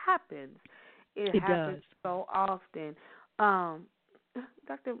it happens. It happens so often.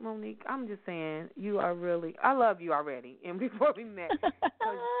 Dr. Monique, I'm just saying, you are really, I love you already, and before we met,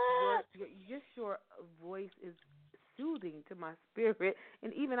 because your voice is soothing to my spirit,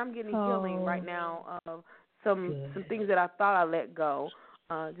 and even I'm getting healing right now of some things that I thought I let go,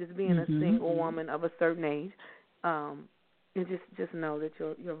 just being a single woman of a certain age, and just know that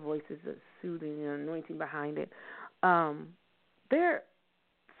your voice is a soothing and anointing behind it. They're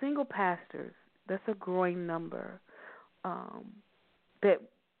single pastors. That's a growing number. That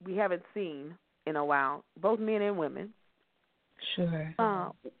we haven't seen in a while, both men and women. Sure.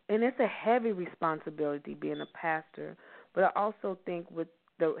 And it's a heavy responsibility being a pastor, but I also think with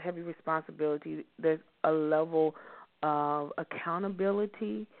the heavy responsibility, there's a level of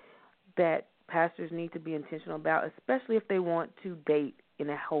accountability that pastors need to be intentional about, especially if they want to date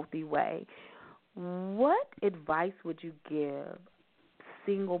in a healthy way. What advice would you give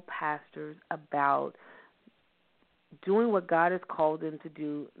single pastors about doing what God has called them to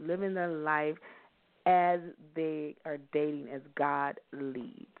do, living their life as they are dating, as God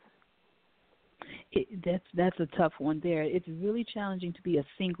leads? That's a tough one there. It's really challenging to be a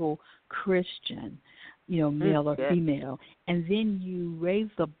single Christian, male or female, and then you raise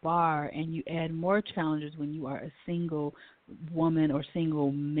the bar and you add more challenges when you are a single woman or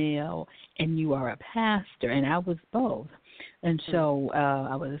single male and you are a pastor, and I was both. And so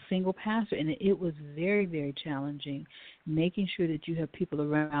I was a single pastor, and it was very, very challenging, making sure that you have people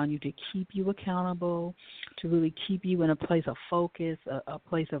around you to keep you accountable, to really keep you in a place of focus, a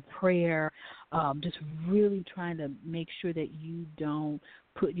place of prayer, just really trying to make sure that you don't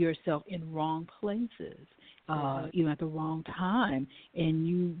put yourself in wrong places, at the wrong time, and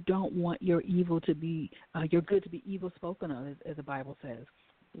you don't want your evil to be, your good to be evil spoken of, as the Bible says.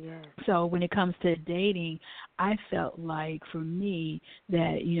 Yes. So when it comes to dating, I felt like for me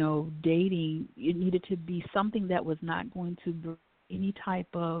that, dating, it needed to be something that was not going to bring any type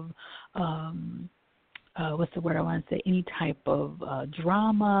of, what's the word I want to say, any type of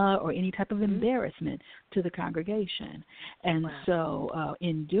drama or any type of embarrassment to the congregation. And so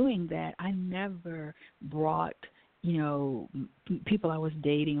in doing that, I never brought people I was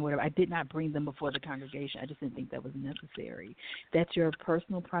dating or whatever, I did not bring them before the congregation. I just didn't think that was necessary. That's your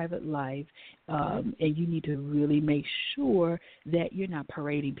personal, private life, and you need to really make sure that you're not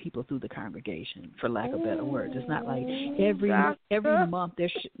parading people through the congregation, for lack of better words. It's not like every month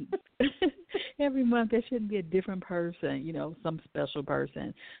every month there shouldn't be a different person, some special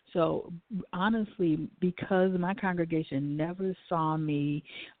person. So honestly, because my congregation never saw me,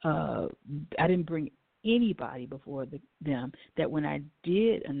 I didn't bring anybody before them, that when I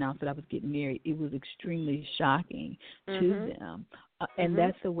did announce that I was getting married, it was extremely shocking to them. And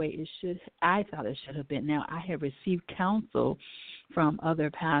that's the way I thought it should have been. Now, I have received counsel from other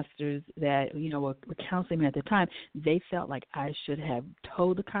pastors that, were counseling me at the time. They felt like I should have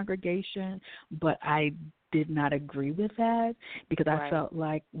told the congregation, but I did not agree with that because I felt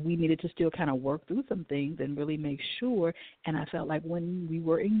like we needed to still kind of work through some things and really make sure. And I felt like when we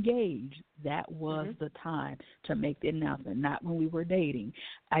were engaged, that was the time to make the announcement, not when we were dating.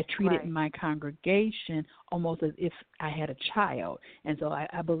 I treated my congregation almost as if I had a child. And so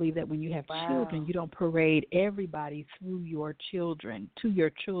I believe that when you have children, you don't parade everybody through your children, to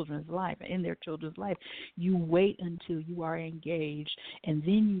your children's life, in their children's life. You wait until you are engaged, and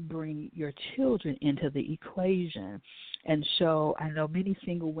then you bring your children into the equation. And so I know many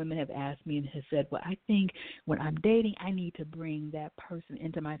single women have asked me and have said, well, I think when I'm dating, I need to bring that person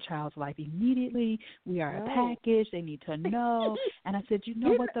into my child's life immediately. We are a package. They need to know. And I said, you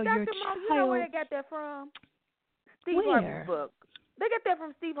know what, though, your child. You know where they got that from? Steve Harvey's book. They got that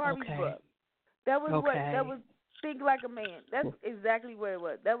from Steve Harvey's book. That was what that was. Think Like a Man. That's exactly what it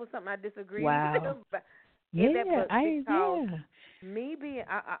was. That was something I disagreed with. Me being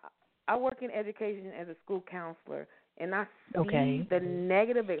I work in education as a school counselor, and I see the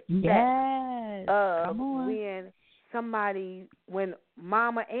negative effects of when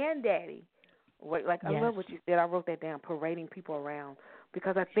mama and daddy, I love what you said. I wrote that down, parading people around,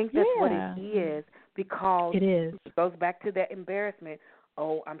 because I think that's what it is, because it goes back to that embarrassment.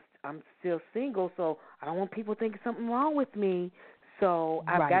 Oh, I'm still single, so I don't want people thinking something wrong with me. So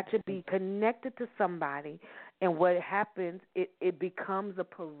I've got to be connected to somebody. And what happens, it becomes a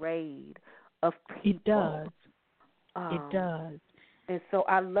parade of people. It does. It does. And so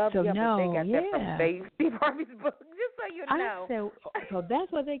I love they got that from Steve Harvey's book, just so you know. I said, so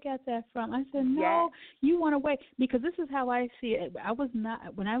that's where they got that from. I said, no, you want to wait, because this is how I see it.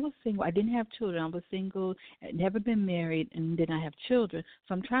 When I was single, I didn't have children. I was single, never been married, and then I have children.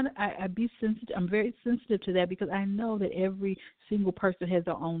 So I'm trying to, I be sensitive. I'm very sensitive to that, because I know that every single person has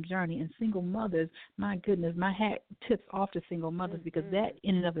their own journey. And single mothers, my goodness, my hat tips off to single mothers, because that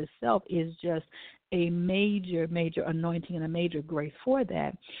in and of itself is just a major, major anointing and a major grace for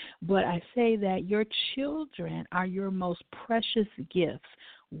that. But I say that your children are your most precious gifts.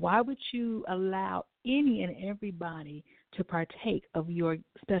 Why would you allow any and everybody to partake of your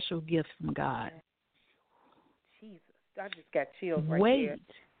special gifts from God? Jesus, I just got chills right there.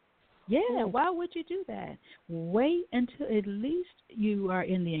 Yeah, why would you do that? Wait until at least you are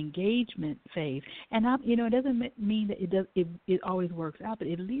in the engagement phase. And it doesn't mean that it always works out, but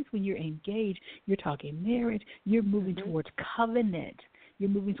at least when you're engaged, you're talking marriage, you're moving towards covenant.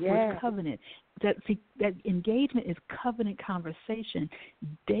 You're moving towards covenant. That engagement is covenant conversation.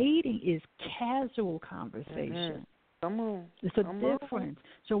 Dating is casual conversation. Come on. It's a difference.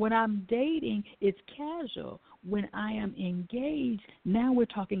 So when I'm dating, it's casual. When I am engaged, now we're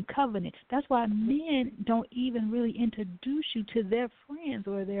talking covenant. That's why men don't even really introduce you to their friends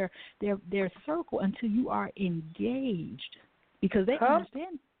or their circle until you are engaged, because they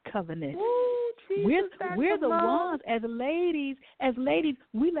understand covenant. Ooh, Jesus, we're the ones as ladies,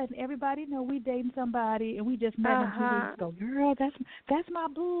 we letting everybody know we dating somebody, and we just met him 2 weeks ago. Girl, that's my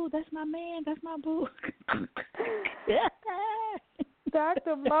boo, that's my man, that's my boo.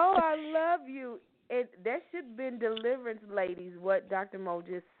 Dr. Mo, I love you. That should have been deliverance, ladies, what Dr. Mo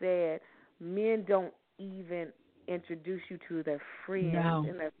just said. Men don't even introduce you to their friends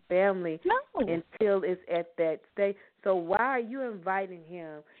and their family until it's at that stage. So why are you inviting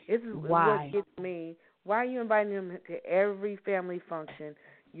him? This is what gets me. Why are you inviting him to every family function?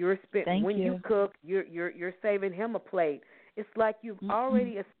 You cook, you're saving him a plate. It's like you've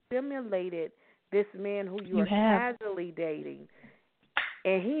already assimilated this man who you are casually dating,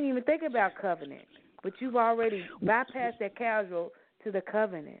 and he didn't even think about covenant. But you've already bypassed that casual to the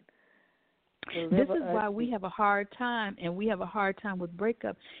covenant. This is why we have a hard time, and we have a hard time with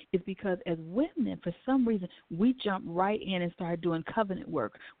breakup, is because as women, for some reason, we jump right in and start doing covenant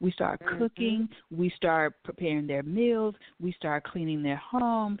work. We start cooking, we start preparing their meals, we start cleaning their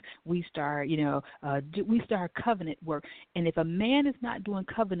homes, we start, we start covenant work. And if a man is not doing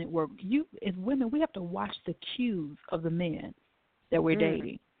covenant work, as women, we have to watch the cues of the men that we're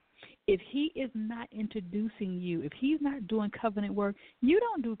dating. If he is not introducing you, if he's not doing covenant work, you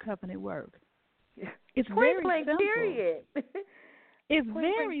don't do covenant work. It's very simple. Period. It's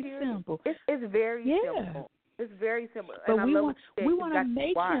very simple. It's very simple. It's very simple. But and we want to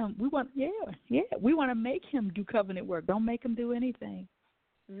make him. We want to make him do covenant work. Don't make him do anything.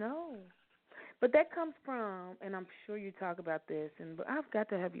 No. But that comes from, and I'm sure you talk about this, but I've got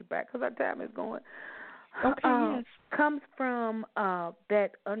to have you back because our time is going. Okay, yes. Comes from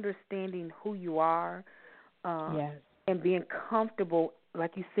that understanding who you are, and being comfortable,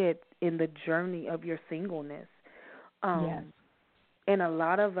 like you said, in the journey of your singleness. And a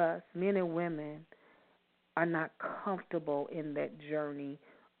lot of us, men and women, are not comfortable in that journey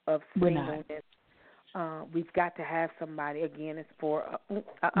of singleness. We've got to have somebody. Again, it's for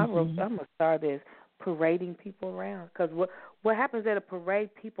I'm gonna start this parading people around. Because what happens at a parade,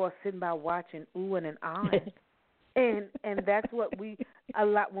 people are sitting by watching, oohing and ahhing. and that's what we, a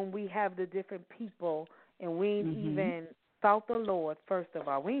lot when we have the different people and we ain't even sought the Lord, first of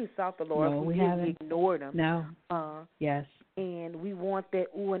all. We ain't sought the Lord. No, we haven't. Ignored him. No. Yes. And we want that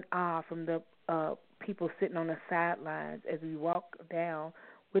ooh and ah from the people sitting on the sidelines as we walk down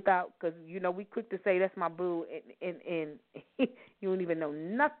without, because, you know, we quick to say, that's my boo, and you don't even know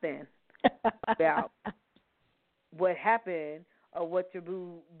nothing about what happened or what your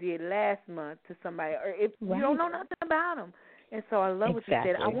boo did last month to somebody, or if you don't know nothing about them. And so I love what you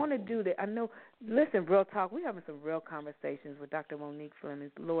said. I want to do that. I know, listen, real talk, we're having some real conversations with Dr. Monique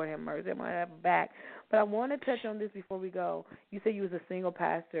Flemings. Lord have mercy, I'm going to have her back. But I want to touch on this before we go. You said you was a single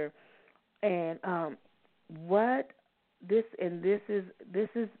pastor, and this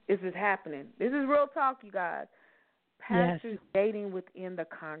is happening. This is real talk, you guys. Pastors dating within the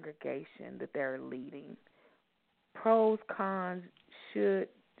congregation that they're leading. Pros, cons, should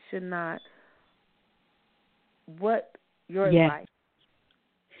not. What your advice?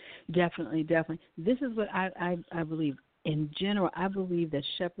 Definitely. This is what I believe. In general, I believe that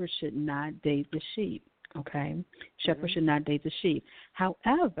shepherds should not date the sheep. Okay? Shepherds should not date the sheep.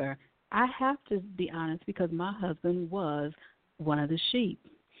 However, I have to be honest, because my husband was one of the sheep.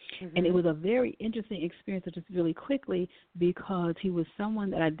 And it was a very interesting experience, just really quickly, because he was someone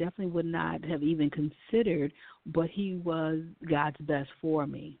that I definitely would not have even considered, but he was God's best for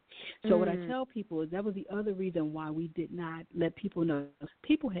me. So what I tell people is that was the other reason why we did not let people know.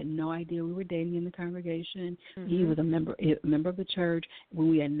 People had no idea we were dating in the congregation. He was a member of the church. When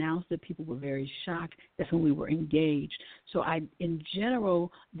we announced it, people were very shocked. That's when we were engaged. So in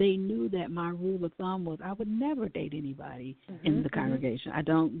general, they knew that my rule of thumb was I would never date anybody in the congregation.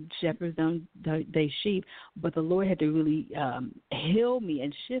 Shepherds don't date sheep. But the Lord had to really heal me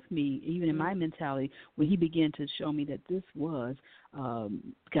and shift me, even in my mentality, when he began to show me that this was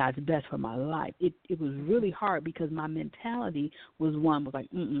God's best for my life. It was really hard because my mentality was like,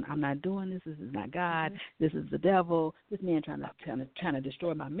 I'm not doing this. This is not God. This is the devil. This man trying to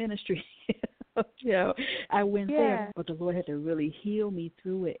destroy my ministry. I went there, but the Lord had to really heal me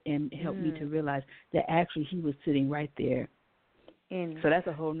through it and help me to realize that actually he was sitting right there. So that's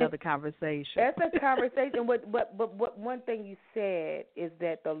a whole nother conversation. That's a conversation. But one thing you said is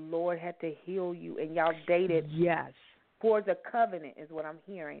that the Lord had to heal you, and y'all dated. Yes. Towards a covenant is what I'm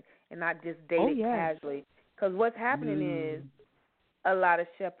hearing, and not just dated casually. Because what's happening is a lot of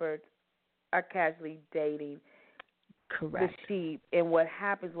shepherds are casually dating the sheep, and what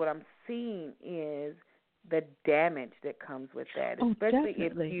happens, what I'm seeing is the damage that comes with that, especially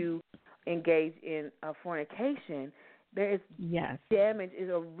if you engage in a fornication. There is damage, is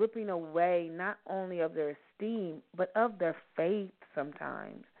a ripping away not only of their esteem, but of their faith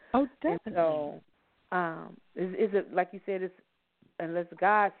sometimes. Oh, definitely. And so, is it like you said? It's unless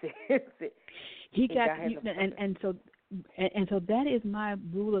God says it. He got you, and so that is my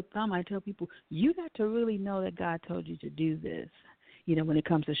rule of thumb. I tell people, you got to really know that God told you to do this. When it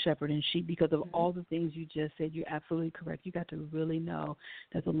comes to shepherd and sheep, because of all the things you just said, you're absolutely correct. You got to really know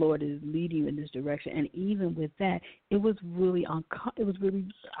that the Lord is leading you in this direction. And even with that, it was really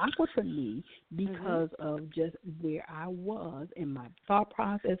awkward for me because of just where I was in my thought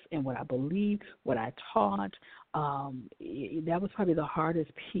process and what I believed, what I taught. That was probably the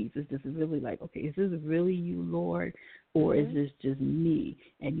hardest piece. Is this really like, okay, is this really you, Lord? Or is this just me?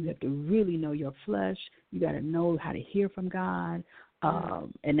 And you have to really know your flesh. You got to know how to hear from God.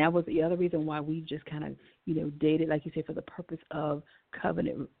 And that was the other reason why we just kind of, dated, like you said, for the purpose of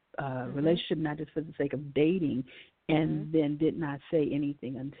covenant relationship, not just for the sake of dating, and then did not say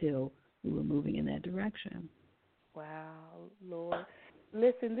anything until we were moving in that direction. Wow, Lord.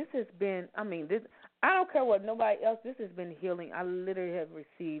 Listen, this has been, I don't care what nobody else, this has been healing. I literally have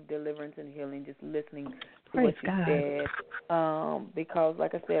received deliverance and healing just listening to what you said. Because,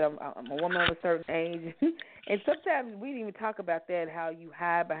 like I said, I'm a woman of a certain age. And sometimes we didn't even talk about that, how you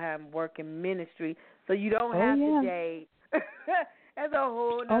hide behind work and ministry so you don't have to date. That's a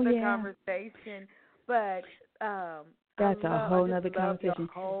whole other conversation. But that's a whole other conversation.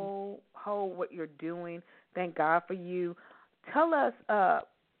 Whole what you're doing. Thank God for you. Tell us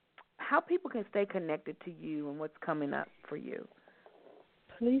how people can stay connected to you and what's coming up for you.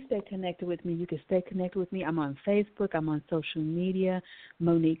 please stay connected with me. You can stay connected with me. I'm on Facebook. I'm on social media,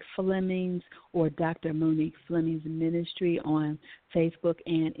 Monique Flemings or Dr. Monique Flemings Ministry on Facebook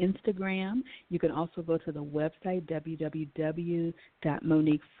and Instagram. You can also go to the website,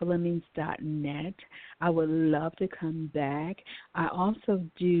 www.moniqueflemings.net. I would love to come back. I also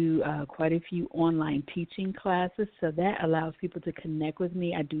do quite a few online teaching classes, so that allows people to connect with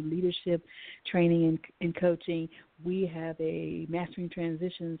me. I do leadership training and coaching. We have a Mastering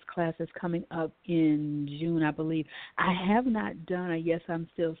Transitions class that's coming up in June, I believe. I have not done a Yes, I'm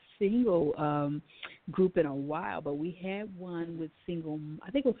Still Single group in a while, but we had one with I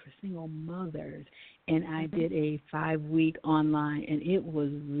think it was for single mothers, and I did a 5-week online, and it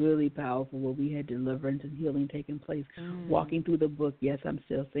was really powerful where we had deliverance and healing taking place, walking through the book, Yes, I'm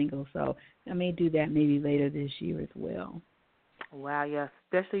Still Single. So I may do that maybe later this year as well. Wow, yeah,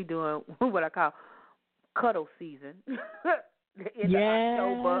 especially doing what I call cuddle season in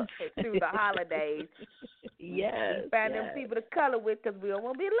October through the holidays. Yes. Find them people to cuddle with because we don't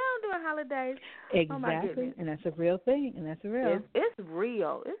want to be alone during holidays. Exactly. Oh, my goodness. And that's a real thing. It's real.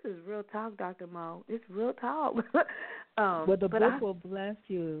 This is real talk, Dr. Mo. It's real talk. Well, the book will bless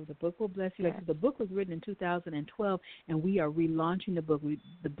you. The book will bless you. Yeah. Like, the book was written in 2012, and we are relaunching the book.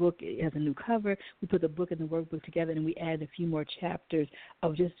 The book has a new cover. We put the book and the workbook together, and we added a few more chapters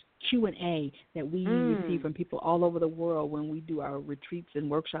of just Q&A that we receive from people all over the world when we do our retreats and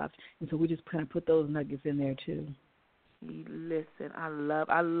workshops. And so we just kind of put those nuggets in there too. Listen, I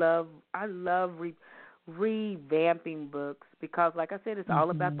love revamping books because, like I said, it's all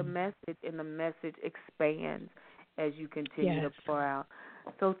about the message, and the message expands as you continue to pour out.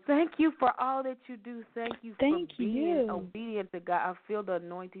 So thank you for all that you do. Thank you for being obedient to God. I feel the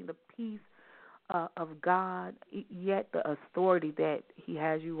anointing, the peace of God, yet the authority that He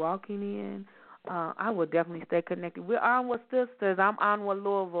has you walking in. I will definitely stay connected. We're Onward Sisters. I'm Onward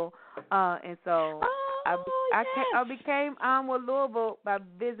Louisville, and so I became Onward Louisville by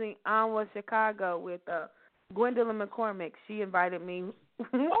visiting Onward Chicago with Gwendolyn McCormick. She invited me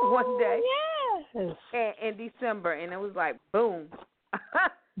one day in December, and it was like boom.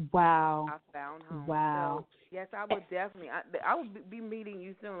 Wow. I found home. Wow. So, yes, I will definitely. I will be meeting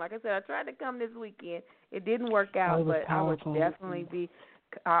you soon. Like I said, I tried to come this weekend. It didn't work out, but powerful. I would definitely be.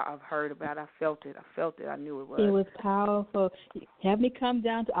 I've heard about it. I felt it. I knew it was. It was powerful. Have me come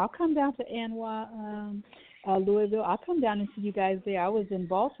down to. I'll come down to Anwa, Louisville. I'll come down and see you guys there. I was in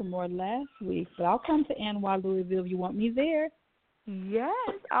Baltimore last week, but I'll come to Anwa, Louisville if you want me there.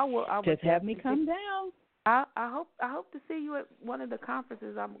 Yes, I will. Just have me come down. I hope to see you at one of the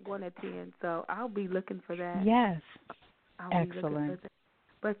conferences I'm going to attend. So I'll be looking for that. Yes. Excellent.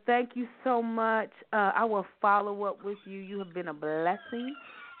 But thank you so much. I will follow up with you. You have been a blessing,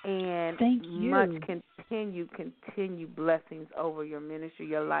 and thank you. Much continue blessings over your ministry,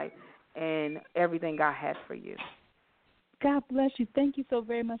 your life, and everything God has for you. God bless you. Thank you so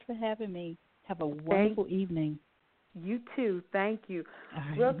very much for having me. Have a wonderful evening. You too. Thank you.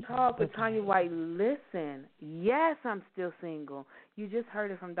 Right. Real Talk with Tanya White. Listen, yes, I'm still single. You just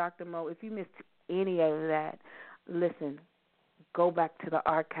heard it from Dr. Mo. If you missed any of that, listen, go back to the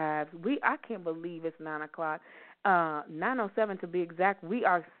archives. I can't believe it's 9 o'clock, 9:07 to be exact. We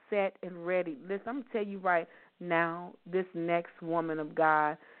are set and ready. Listen, I'm going to tell you right now, this next woman of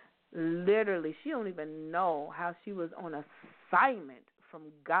God, literally, she don't even know how she was on assignment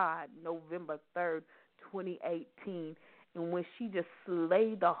from God November 3rd, 2018, and when she just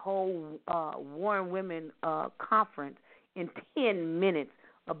slayed the whole Warren Women conference in 10 minutes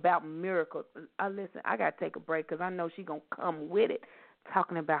about miracles. Listen, I got to take a break because I know she's going to come with it,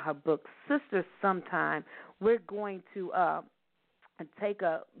 talking about her book, Sisters Sometime. We're going to take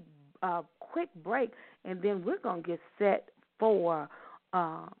a quick break, and then we're going to get set for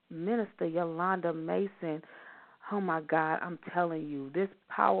Minister Youlonda Mason. Oh, my God, I'm telling you, this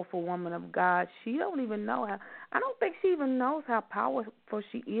powerful woman of God, she don't even know how, I don't think she even knows how powerful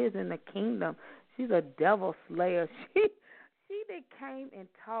she is in the kingdom. She's a devil slayer. She came and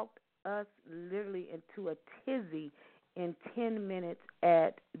talked us literally into a tizzy in 10 minutes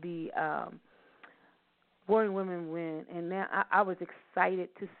at the Warring Women Win. And now I was excited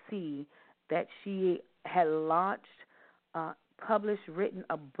to see that she had launched, published, written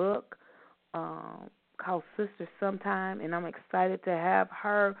a book called Sisters Sometime, and I'm excited to have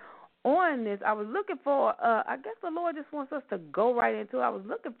her on this. I was looking for, I guess the Lord just wants us to go right into it. I was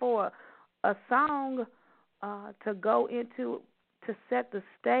looking for a song to go into to set the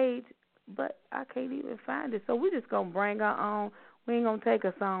stage, but I can't even find it. So we're just going to bring her on. We ain't going to take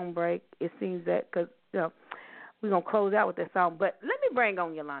a song break, it seems that, because we're going to close out with that song. But let me bring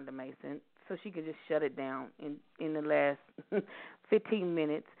on Youlonda Mason. so she could just shut it down in the last 15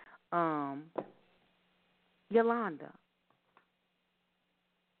 minutes. Youlonda.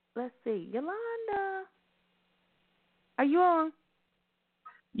 Let's see. Youlonda. Are you on?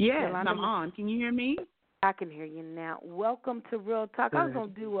 Yes, Youlonda, I'm on. Can you hear me? I can hear you now. Welcome to Real Talk. I was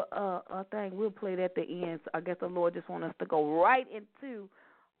going to do a thing. We'll play it at the end. So I guess the Lord just wants us to go right into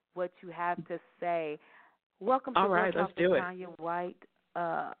what you have to say. Welcome to Real Talk with Tanya White,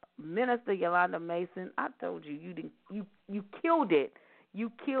 Minister Youlonda Mason. I told you, you killed it. You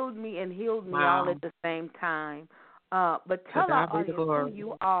killed me and healed me all at the same time. But tell our audience who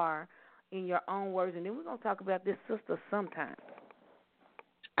you are in your own words, and then we're going to talk about this sister sometime.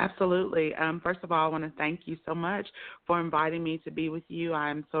 Absolutely. First of all, I want to thank you so much for inviting me to be with you.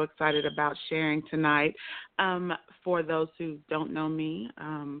 I'm so excited about sharing tonight. For those who don't know me,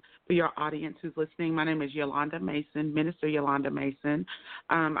 for your audience who's listening, my name is Youlonda Mason, Minister Youlonda Mason.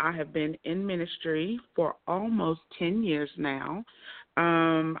 I have been in ministry for almost 10 years now.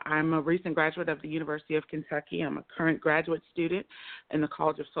 I'm a recent graduate of the University of Kentucky. I'm a current graduate student in the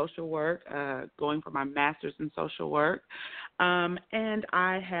College of Social Work, going for my master's in social work. And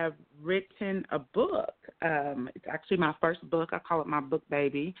I have written a book. It's actually my first book. I call it my book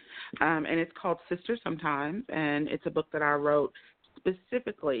baby. And it's called Sister Sometimes. And it's a book that I wrote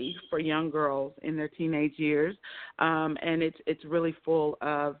specifically for young girls in their teenage years. And it's really full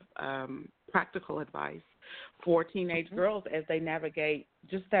of practical advice for teenage girls as they navigate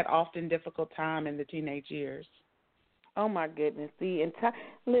just that often difficult time in the teenage years. Oh, my goodness.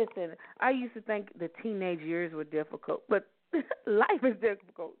 Listen, I used to think the teenage years were difficult, but life is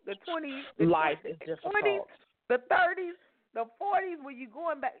difficult. The 20s, life is difficult. 20s, the 30s, the 40s, when you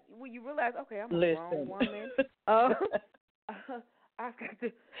going back, when you realize, okay, I'm a grown woman. I've got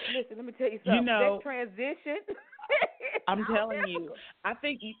to listen. Let me tell you something. That transition. I'm telling you, I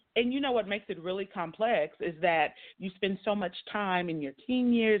think, and you know what makes it really complex is that you spend so much time in your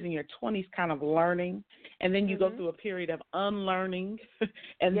teen years and your 20s kind of learning, and then you go through a period of unlearning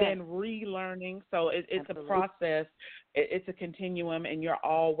and then relearning. So it's a process. It's a continuum, and you're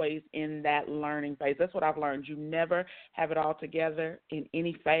always in that learning phase. That's what I've learned. You never have it all together in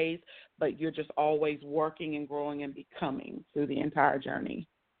any phase, but you're just always working and growing and becoming through the entire journey.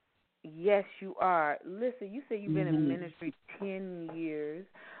 Yes, you are. Listen, you say you've been in ministry 10 years.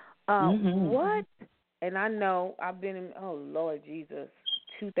 What? And I know I've been in, oh, Lord Jesus,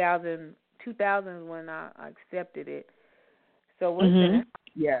 2000 is when I accepted it. So what's that?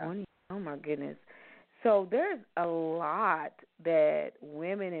 Yeah. Oh, my goodness. So there's a lot that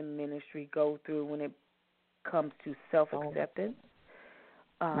women in ministry go through when it comes to self-acceptance,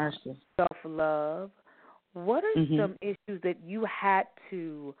 self-love. What are some issues that you had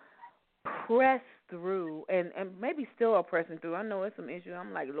to press through and maybe still are pressing through? I know it's some issues.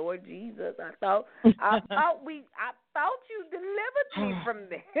 I'm like, Lord Jesus, I thought you delivered me from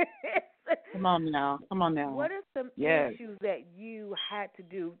this. Come on now. What are some issues that you had to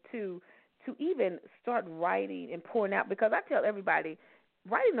do to even start writing and pouring out? Because I tell everybody,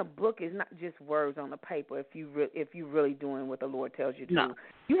 writing a book is not just words on the paper. If you really doing what the Lord tells you to,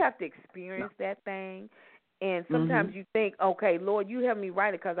 you have to experience that thing. And sometimes you think, okay, Lord, you help me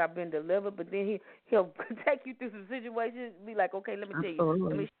write it because I've been delivered. But then he'll take you through some situations. Be like, okay, let me tell you,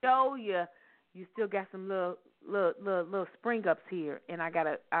 let me show you. You still got some little spring ups here, and I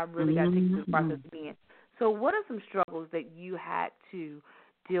really gotta take you through the process again. So, what are some struggles that you had to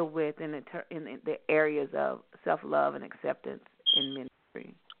deal with in the areas of self-love and acceptance in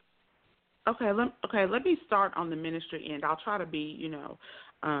ministry? Okay, let me start on the ministry end. I'll try to be,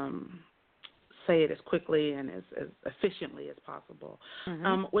 say it as quickly and as efficiently as possible.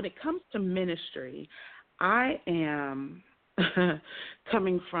 When it comes to ministry, I am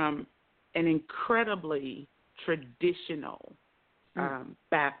coming from an incredibly traditional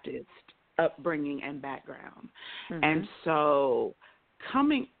Baptist upbringing and background. And so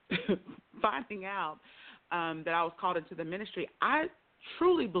finding out that I was called into the ministry, I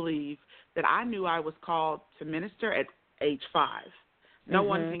truly believe that I knew I was called to minister at age 5. No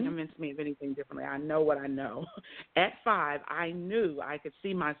one can convince me of anything differently. I know what I know. At 5, I knew I could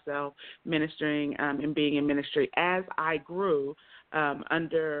see myself ministering and being in ministry. As I grew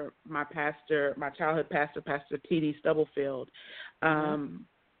under my childhood pastor, Pastor T.D. Stubblefield, I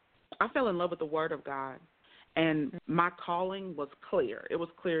fell in love with the Word of God. And my calling was clear. It was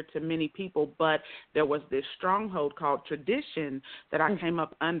clear to many people, but there was this stronghold called tradition that I came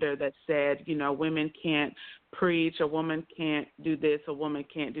up under that said, women can't preach, a woman can't do this, a woman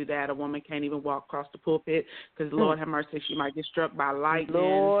can't do that, a woman can't even walk across the pulpit because, Lord have mercy, she might get struck by lightning.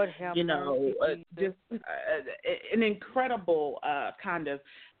 Lord have mercy. Just an incredible kind of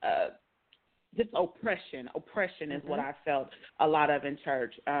just oppression. Oppression is what I felt a lot of in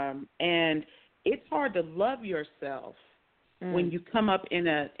church. And it's hard to love yourself when you come up in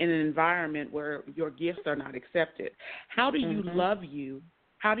an environment where your gifts are not accepted. How do you love you?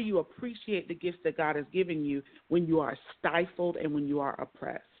 How do you appreciate the gifts that God has given you when you are stifled and when you are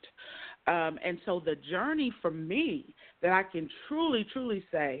oppressed? And so the journey for me that I can truly, truly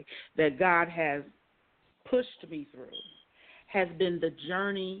say that God has pushed me through has been the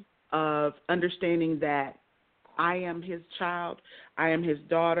journey of understanding that I am his child, I am his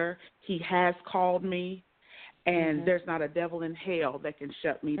daughter, he has called me, and there's not a devil in hell that can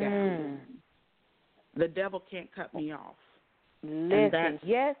shut me down. The devil can't cut me off. Listen,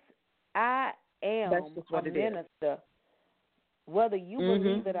 yes, I am a minister, whether you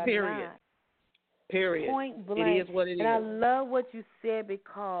believe it or not. Period. Point blank. It is what it is. And I love what you said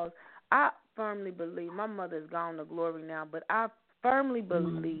because I firmly believe, my mother's gone to glory now, but I firmly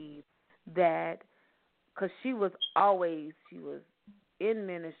believe that because she was in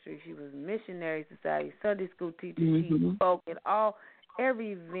ministry, she was missionary society, Sunday school teacher, she spoke at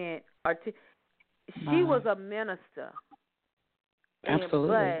every event. She was a minister. Absolutely.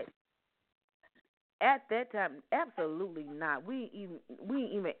 But at that time, absolutely not. We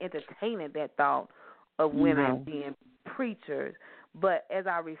even entertained that thought of women being preachers. But as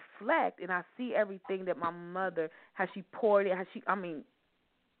I reflect and I see everything that my mother, how she poured it,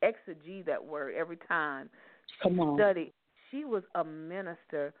 exegete that word every time she studied. She was a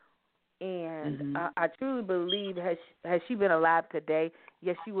minister, and I truly believe had she been alive today,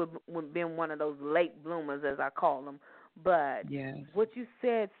 yes, she would have been one of those late bloomers, as I call them. But what you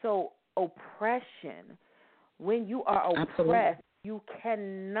said, so oppression, when you are oppressed, you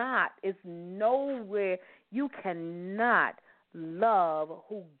cannot, it's nowhere, you cannot love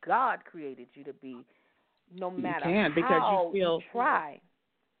who God created you to be, no matter how you try.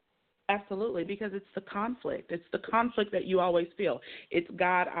 Absolutely, because it's the conflict. It's the conflict that you always feel. It's,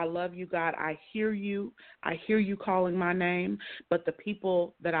 God, I love you, God, I hear you. I hear you calling my name, but the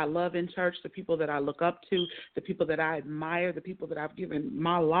people that I love in church, the people that I look up to, the people that I admire, the people that I've given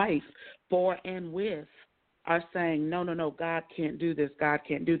my life for and with are saying, no, God can't do this, God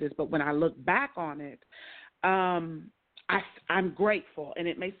can't do this. But when I look back on it, I'm grateful, and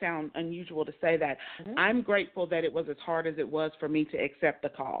it may sound unusual to say that. I'm grateful that it was as hard as it was for me to accept the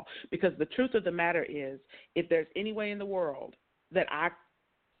call, because the truth of the matter is, if there's any way in the world that I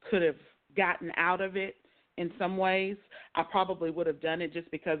could have gotten out of it in some ways, I probably would have done it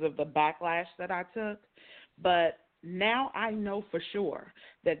just because of the backlash that I took. But now I know for sure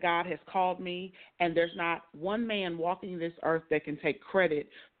that God has called me, and there's not one man walking this earth that can take credit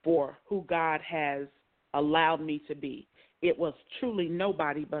for who God has allowed me to be. It was truly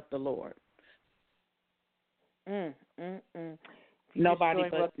nobody but the Lord. Nobody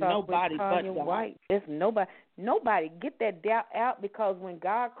but God. It's nobody. Get that doubt out, because when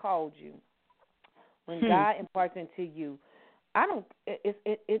God called you, when God imparts into you, and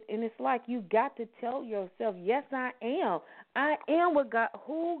it's like you got to tell yourself, yes, I am. I am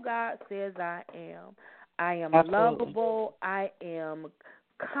who God says I am. I am lovable. I am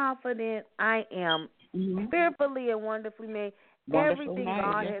confident. I am fearfully and wonderfully made. Everything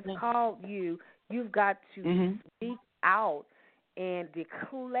God has called you, you've got to speak out and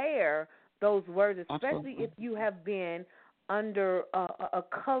declare those words, especially if you have been under a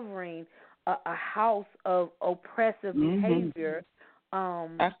covering, a house of oppressive behavior.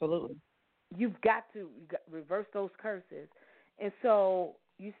 You've got to reverse those curses. And so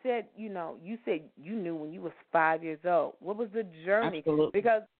you said you knew when you was 5 years old. What was the journey?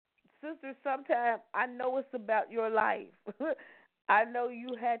 Because, sister, sometimes I know it's about your life. I know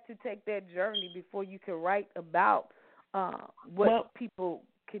you had to take that journey before you could write about what people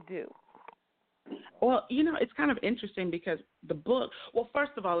could do. Well, it's kind of interesting because the book,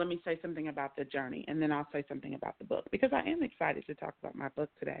 first of all, let me say something about the journey, and then I'll say something about the book, because I am excited to talk about my book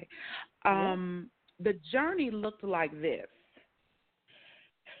today. The journey looked like this.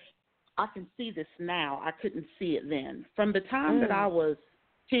 I can see this now. I couldn't see it then. From the time that I was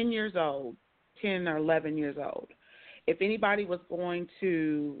 10 years old, 10 or 11 years old, if anybody was going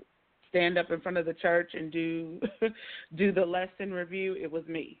to stand up in front of the church and do the lesson review, it was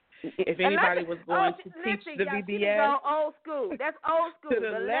me. If anybody was going to teach the VBS, old school. That's old school. To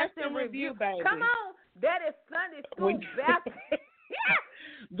the lesson review, baby. Come on, that is Sunday school Baptist.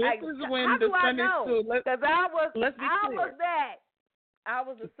 This is when the Sunday school. Because I was that. I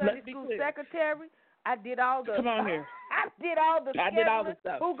was a Sunday school secretary. I did all the. Come on here. I did all the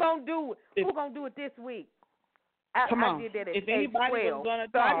stuff. Who gonna do it? Who gonna do it this week? I did that at if anybody was gonna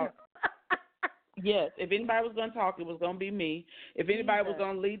talk, Yes, if anybody was going to talk, it was going to be me. If anybody was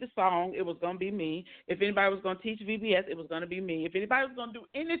going to lead the song, it was going to be me. If anybody was going to teach VBS, it was going to be me. If anybody was going to do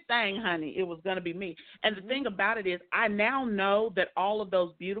anything, honey, it was going to be me. And the thing about it is, I now know that all of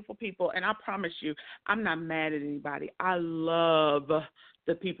those beautiful people, and I promise you, I'm not mad at anybody. I love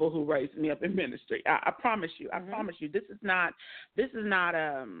the people who raised me up in ministry. I promise you. I promise you. This is not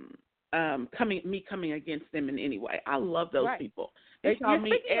coming against them in any way. I love those people. They taught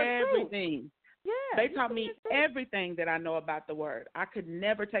me everything. Yeah, they taught me everything that I know about the word. I could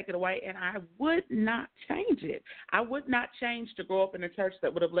never take it away, and I would not change it. I would not change to grow up in a church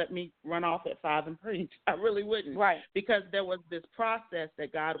that would have let me run off at 5 and preach. I really wouldn't. Right. Because there was this process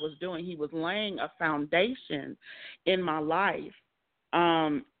that God was doing. He was laying a foundation in my life.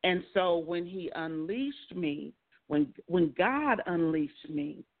 And so when he unleashed me, when God unleashed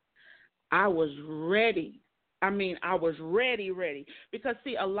me, I was ready. I was ready. Because,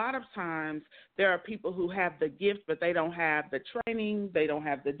 see, a lot of times there are people who have the gift, but they don't have the training, they don't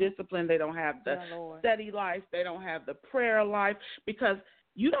have the discipline, they don't have the study life, they don't have the prayer life. Because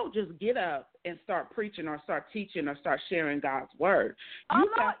you don't just get up and start preaching or start teaching or start sharing God's word. You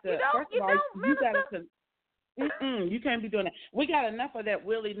can't be doing that. We got enough of that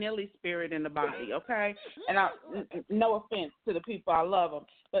willy-nilly spirit in the body, okay? And no offense to the people, I love them,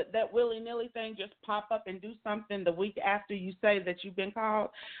 but that willy-nilly thing, just pop up and do something the week after you say that you've been called.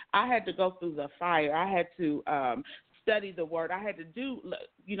 I had to go through the fire. I had to study the word. I had to do,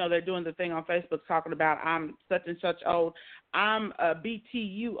 they're doing the thing on Facebook talking about I'm such and such old. I'm a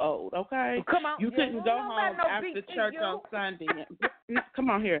BTU old, okay? Come on. You couldn't go home after church on Sunday. Come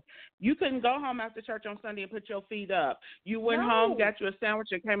on here. You couldn't go home after church on Sunday and put your feet up. You went home, got you a sandwich,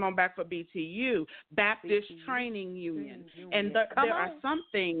 and came on back for BTU, Baptist Training Union. And there are some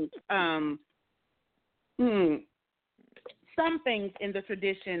things, some things in the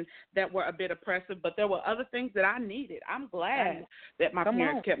tradition that were a bit oppressive, but there were other things that I needed. I'm glad that my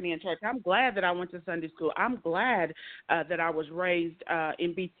parents kept me in church. I'm glad that I went to Sunday school. I'm glad that I was raised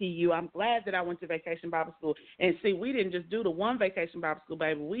in BTU. I'm glad that I went to Vacation Bible School. And see, we didn't just do the one Vacation Bible School,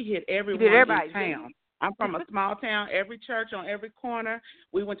 baby. We hit everyone in town. I'm from a small town. Every church on every corner.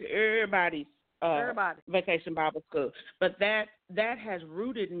 We went to everybody's Vacation Bible School. But that has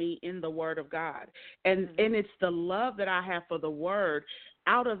rooted me in the Word of God. And it's the love that I have for the Word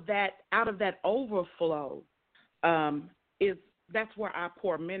out of that overflow that's where I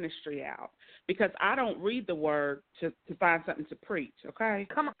pour ministry out. Because I don't read the Word to find something to preach, okay?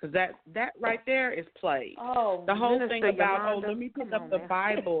 Come on. Because that right there is played. Oh, the whole thing about, Youlonda, let me pick up the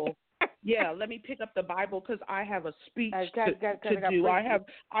Bible. Yeah, let me pick up the Bible because I have a speech to do.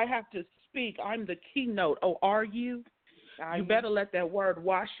 I have to speak. I'm the keynote. Oh, are you? You better let that word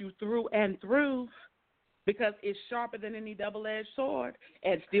wash you through and through, because it's sharper than any double-edged sword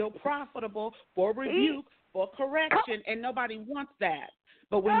and still profitable for rebuke, for correction, and nobody wants that.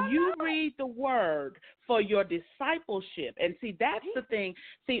 But when you read the word for your discipleship, and see, that's the thing.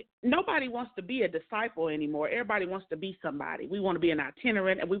 See, nobody wants to be a disciple anymore. Everybody wants to be somebody. We want to be an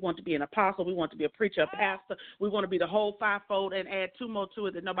itinerant, and we want to be an apostle. We want to be a preacher, a pastor. We want to be the whole fivefold and add 2 more to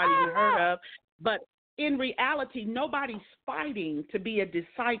it that nobody even heard of. But in reality, nobody's fighting to be a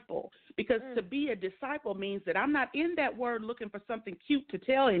disciple, because to be a disciple means that I'm not in that word looking for something cute to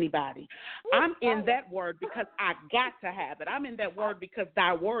tell anybody. I'm in that word because I got to have it. I'm in that word because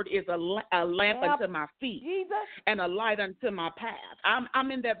thy word is a lamp unto my feet and a light unto my path.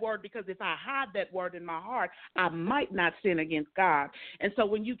 I'm in that word because if I hide that word in my heart, I might not sin against God. And so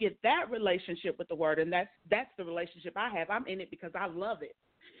when you get that relationship with the word, and that's the relationship I have, I'm in it because I love it.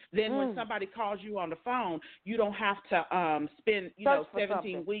 Then when somebody calls you on the phone, you don't have to spend,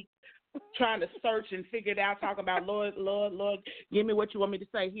 17 weeks trying to search and figure it out, talk about, Lord, give me what you want me to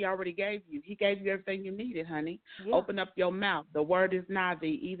say. He already gave you. He gave you everything you needed, honey. Yeah. Open up your mouth. The word is nigh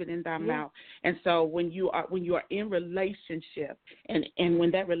thee, even in thy mouth. And so when you are in relationship, and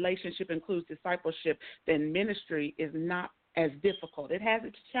when that relationship includes discipleship, then ministry is not as difficult. It has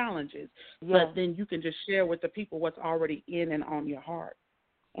its challenges, but then you can just share with the people what's already in and on your heart.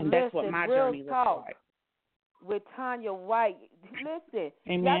 And that's what my journey looks like. With Tanya White. Listen,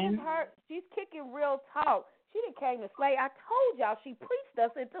 Amen. Y'all just heard, she's kicking real talk. She done came to slay. I told y'all she preached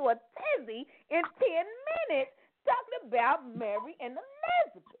us into a tizzy in 10 minutes talking about Mary and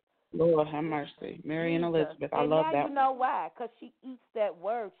Elizabeth. Lord have mercy. Mary and Elizabeth. I love that. And you know why? Because she eats that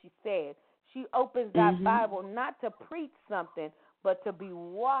word, she said. She opens that Bible not to preach something, but to be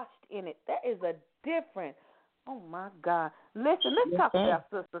washed in it. There is a difference. Oh, my God. Listen, let's talk about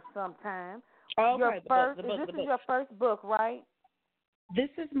Sister sometime. Okay. This is your first book, right? This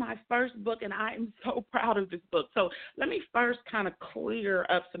is my first book, and I am so proud of this book. So let me first kind of clear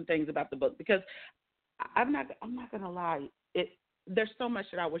up some things about the book, because I'm not going to lie. There's so much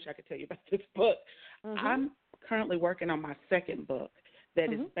that I wish I could tell you about this book. Mm-hmm. I'm currently working on my second book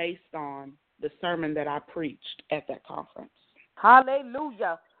that is based on the sermon that I preached at that conference.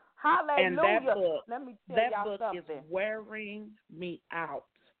 Hallelujah. Hallelujah. And that book, let me tell y'all book something. is wearing me out.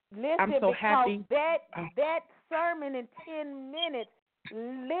 Listen, I'm so because happy. that sermon in 10 minutes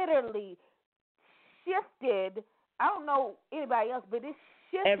literally shifted. I don't know anybody else, but it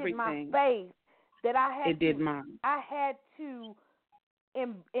shifted everything. my faith that I had. It did mine. I had to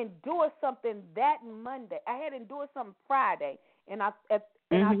endure something that Monday. I had endured something Friday, and I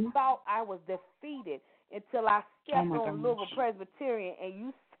thought I was defeated until I stepped on Louisville Presbyterian, and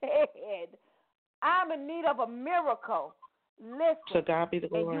you said, "I'm in need of a miracle." Listen, to God be the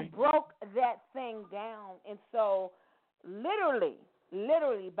glory. And you broke that thing down, and so literally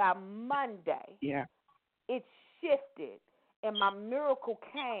by Monday, it shifted, and my miracle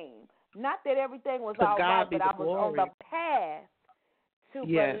came. Not that everything was all right, but I was on the path to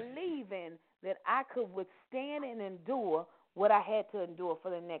believing that I could withstand and endure what I had to endure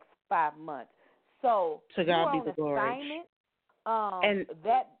for the next 5 months. So to God be the glory. And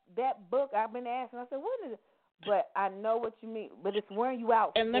that book I've been asking, I said, what is it? But I know what you mean. But it's wearing you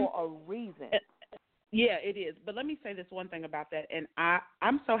out for a reason. Yeah, it is. But let me say this one thing about that. And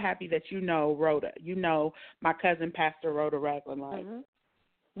I'm so happy that you know Rhoda. You know my cousin, Pastor Rhoda Ragland. Mm-hmm.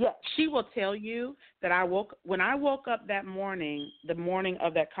 Yes. She will tell you that when I woke up that morning, the morning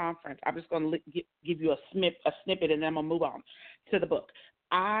of that conference, I'm just going to give you a snippet, and then I'm going to move on to the book.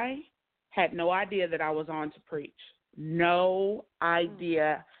 I had no idea that I was on to preach. No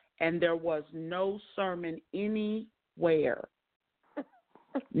idea. And there was no sermon anywhere.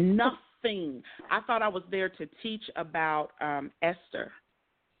 Nothing. I thought I was there to teach about Esther.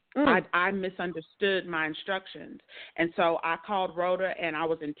 I misunderstood my instructions. And so I called Rhoda, and I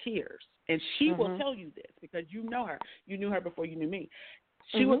was in tears. And she will tell you this, because you know her. You knew her before you knew me.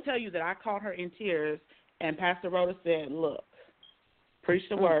 She will tell you that I called her in tears, and Pastor Rhoda said, look, preach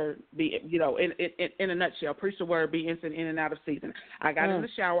the word, be in a nutshell, preach the word, be instant in and out of season. I got in the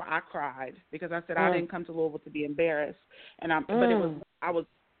shower, I cried, because I said I didn't come to Louisville to be embarrassed, and I was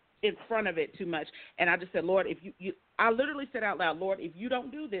in front of it too much, and I just said, Lord, if I literally said out loud, Lord, if you don't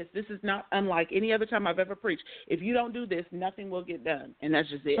do this, this is not unlike any other time I've ever preached. If you don't do this, nothing will get done, and that's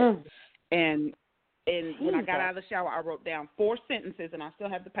just it. And when I got out of the shower, I wrote down 4 sentences, and I still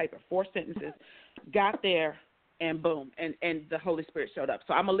have the paper, 4 sentences, got there, and boom, and the Holy Spirit showed up.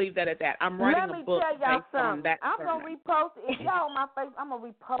 So I'm going to leave that at that. I'm writing a book based on that. I'm going to repost, if y'all on my face, I'm going to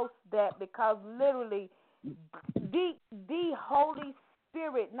repost that, because literally the Holy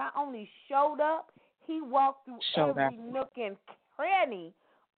Spirit not only showed up, he walked through every nook and cranny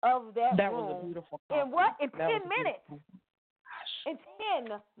of that room. That was a beautiful conference. In what? In 10 minutes. In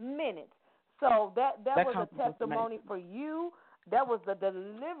 10 minutes. So that was a testimony for you. That was the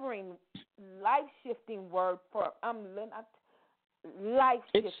delivering, life-shifting word for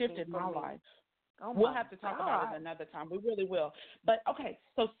life-shifting. It shifted my life. Oh, we'll have to talk about it another time. We really will. But, okay,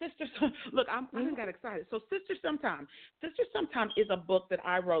 so Sister, look, I got excited. So Sister Sometime is a book that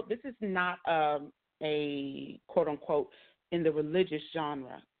I wrote. This is not a, quote-unquote, in the religious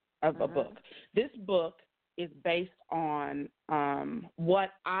genre of a book. This book is based on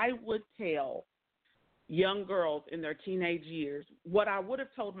what I would tell young girls in their teenage years, what I would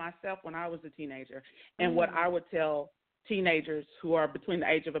have told myself when I was a teenager, and what I would tell teenagers who are between the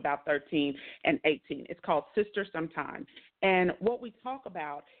age of about 13 and 18. It's called Sister Sometime. And what we talk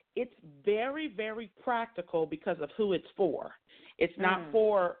about, it's very, very practical because of who it's for. It's not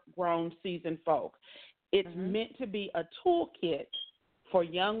for grown, seasoned folk. It's meant to be a toolkit for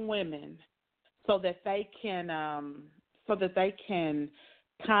young women so that they can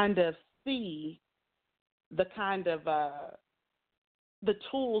kind of see the kind of the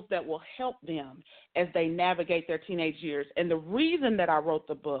tools that will help them as they navigate their teenage years. And the reason that I wrote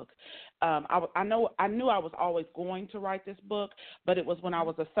the book, I knew I was always going to write this book, but it was when I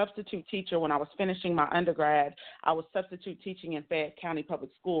was a substitute teacher, when I was finishing my undergrad. I was substitute teaching in Fayette County Public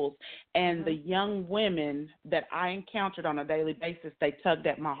Schools, and the young women that I encountered on a daily basis, they tugged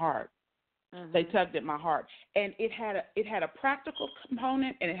at my heart. They tugged at my heart. And it had a practical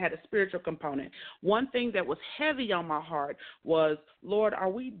component, and it had a spiritual component. One thing that was heavy on my heart was, Lord, are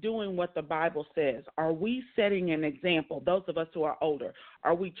we doing what the Bible says? Are we setting an example, those of us who are older?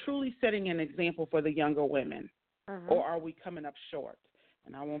 Are we truly setting an example for the younger women, or are we coming up short?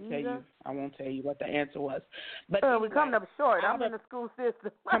 And I won't tell you what the answer was. But we're coming up short. I'm in the school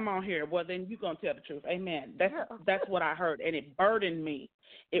system. Come on here. Well, then you're going to tell the truth. Amen. That's what I heard, and it burdened me.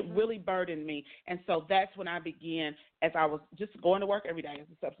 It really burdened me. And so that's when I began, as I was just going to work every day as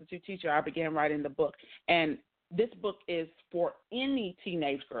a substitute teacher, I began writing the book. And this book is for any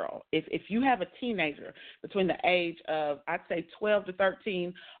teenage girl. If you have a teenager between the age of, I'd say 12 to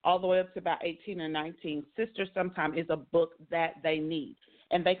 13, all the way up to about 18 or 19, Sister Sometime is a book that they need.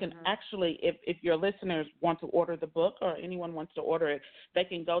 And they can actually, if your listeners want to order the book or anyone wants to order it, they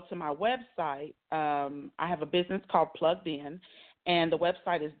can go to my website. I have a business called Plugged In, and the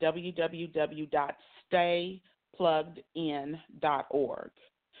website is www.staypluggedin.org.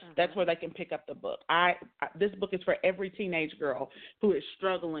 That's where they can pick up the book. This book is for every teenage girl who is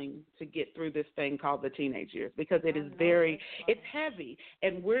struggling to get through this thing called the teenage years, because it is it's heavy,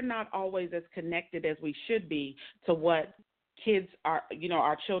 and we're not always as connected as we should be to what kids are,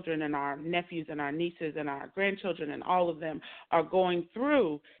 our children and our nephews and our nieces and our grandchildren and all of them are going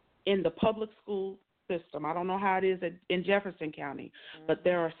through in the public school system. I don't know how it is in Jefferson County, but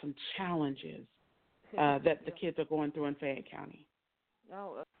there are some challenges that the kids are going through in Fayette County.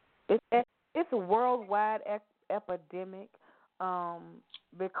 No, it's a worldwide epidemic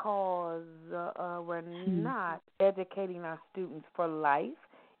because we're not educating our students for life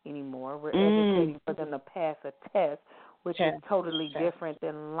anymore. We're educating for them to pass a test, which is totally different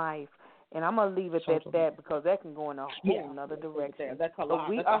than life. And I'm going to leave it at that, because that can go in a whole nother direction. That's a lot.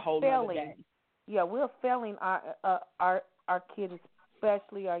 We are failing. Yeah, we're failing our kids,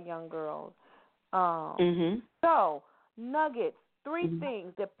 especially our young girls. So, nuggets, 3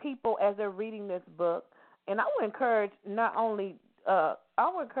 things that people, as they're reading this book, and I would encourage I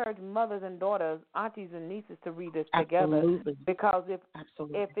would encourage mothers and daughters, aunties and nieces to read this together. Because if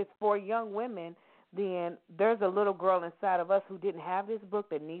it's for young women, then there's a little girl inside of us who didn't have this book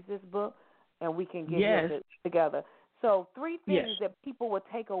that needs this book, and we can get it together. So 3 things that people will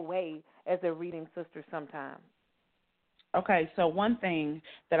take away as they're reading Sister Sometime. Okay, so one thing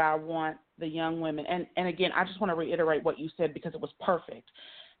that I want the young women, and again, I just want to reiterate what you said because it was perfect.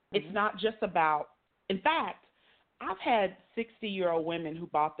 It's not just about, in fact, I've had 60-year-old women who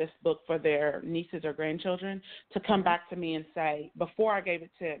bought this book for their nieces or grandchildren to come back to me and say, before I gave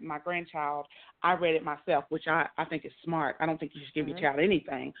it to my grandchild, I read it myself, which I think is smart. I don't think you should give your child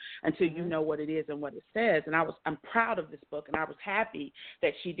anything until you know what it is and what it says. And I'm proud of this book, and I was happy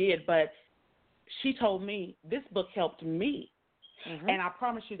that she did. But she told me this book helped me. And I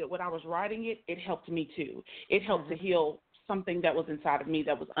promise you that when I was writing it, it helped me too. It helped to heal something that was inside of me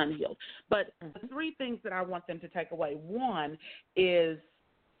that was unhealed. But the 3 things that I want them to take away, one is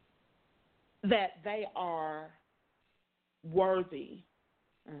that they are worthy.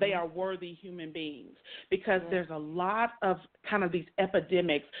 They are worthy human beings, because there's a lot of kind of these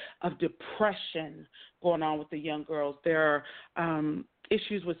epidemics of depression going on with the young girls. There are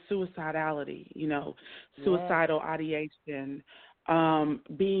issues with suicidality, suicidal ideation,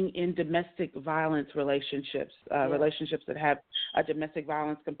 being in domestic violence relationships, relationships that have a domestic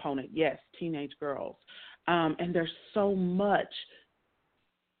violence component. Yes, teenage girls. And there's so much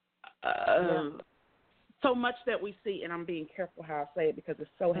that we see, and I'm being careful how I say it because it's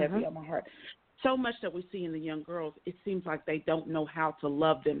so heavy on my heart. So much that we see in the young girls, it seems like they don't know how to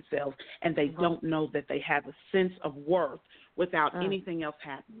love themselves, and they don't know that they have a sense of worth without anything else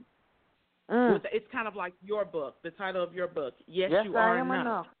happening. It's kind of like your book, the title of your book. Yes, you are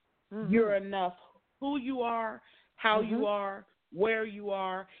enough. You're enough. Who you are, how you are, where you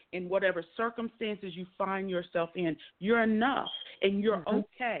are, in whatever circumstances you find yourself in, you're enough, and you're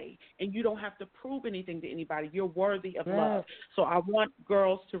okay, and you don't have to prove anything to anybody. You're worthy of love. So I want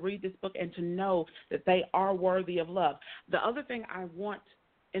girls to read this book and to know that they are worthy of love. The other thing I want,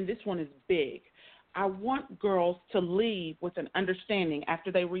 and this one is big, I want girls to leave with an understanding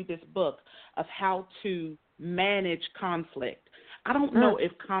after they read this book of how to manage conflict. I don't know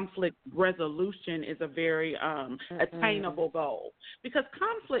if conflict resolution is a very attainable goal, because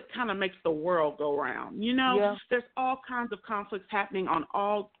conflict kind of makes the world go round. There's all kinds of conflicts happening on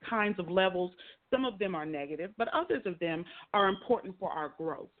all kinds of levels. Some of them are negative, but others of them are important for our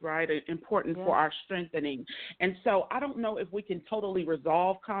growth, right? Important for our strengthening. And so I don't know if we can totally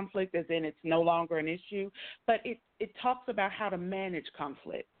resolve conflict, as in it's no longer an issue, but it talks about how to manage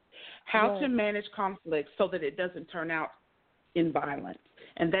conflict, how to manage conflict so that it doesn't turn out in violence.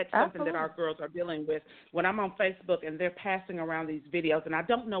 And that's something that our girls are dealing with. When I'm on Facebook and they're passing around these videos, and I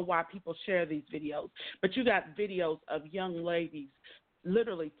don't know why people share these videos, but you got videos of young ladies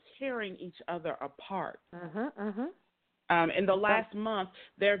literally tearing each other apart. In the last month,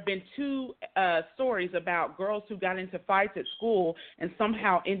 there have been 2 stories about girls who got into fights at school and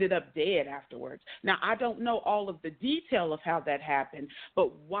somehow ended up dead afterwards. Now, I don't know all of the detail of how that happened,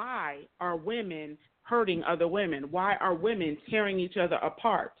 but why are women hurting other women? Why are women tearing each other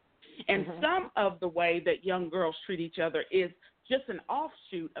apart? And some of the way that young girls treat each other is just an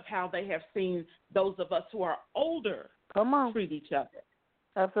offshoot of how they have seen those of us who are older treat each other.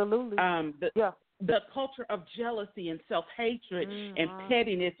 Absolutely. The culture of jealousy and self-hatred and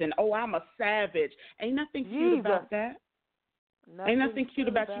pettiness and, oh, I'm a savage. Ain't nothing cute about that. Ain't nothing cute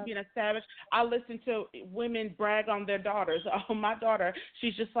about you being a savage. I listen to women brag on their daughters. Oh, my daughter,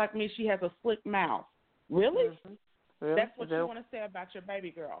 she's just like me. She has a slick mouth. Really? Really? That's what you want to say about your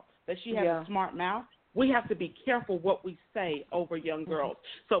baby girl, that she has a smart mouth? We have to be careful what we say over young girls.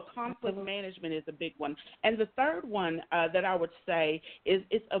 So conflict management is a big one. And the third one that I would say is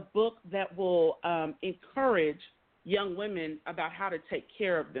it's a book that will encourage young women about how to take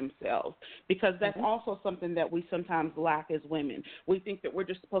care of themselves, because that's also something that we sometimes lack as women. We think that we're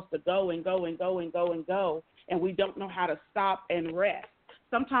just supposed to go and go and go and go and go, and we don't know how to stop and rest.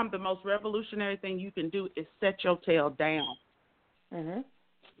 Sometimes the most revolutionary thing you can do is set your tail down.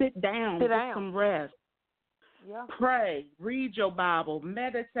 Sit down, get some rest. Pray, read your Bible,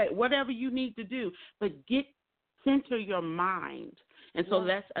 meditate, whatever you need to do, but center your mind. And so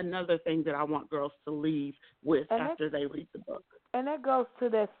that's another thing that I want girls to leave with after they read the book. And that goes to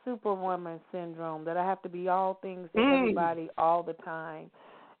that superwoman syndrome, that I have to be all things to everybody all the time.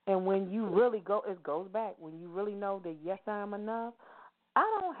 And when you really go, it goes back, when you really know that, yes, I am enough,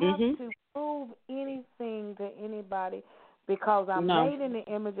 I don't have to prove anything to anybody, because I'm made in the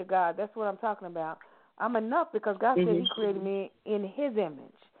image of God. That's what I'm talking about. I'm enough because God said He created me in His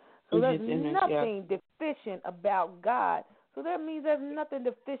image. So there's nothing deficient about God. So that means there's nothing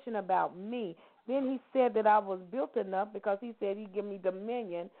deficient about me. Then He said that I was built enough, because He said He'd give me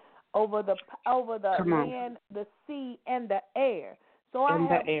dominion over the land, the sea, and the air. So I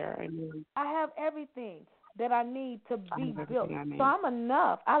have everything that I need to be built. So I'm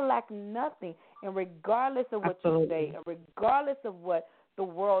enough. I lack nothing. And regardless of what you say, and regardless of what the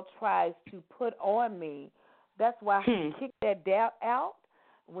world tries to put on me, that's why I kick that doubt out.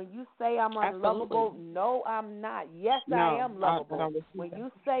 When you say I'm unlovable, no, I'm not. Yes, I am lovable. When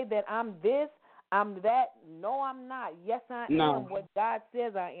you say that I'm this, I'm that, no, I'm not. Yes, I am what God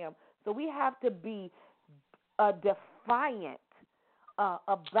says I am. So we have to be defiant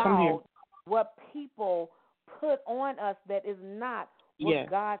about what people put on us that is not what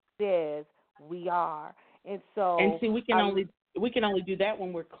God says we are. And so, and see, we can only do that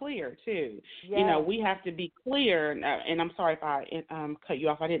when we're clear too. You know, we have to be clear. And I'm sorry if I cut you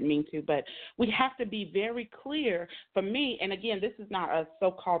off. I didn't mean to, but we have to be very clear. For me, and again, this is not a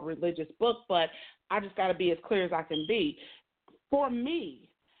so-called religious book, but I just got to be as clear as I can be. For me,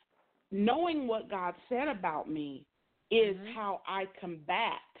 knowing what God said about me is how I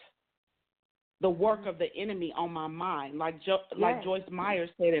combat the work of the enemy on my mind. Like Joyce Meyer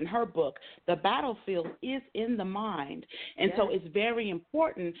said in her book, the battlefield is in the mind. And so it's very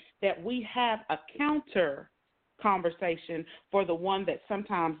important that we have a counter conversation for the one that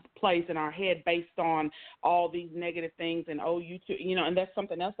sometimes plays in our head based on all these negative things and, and that's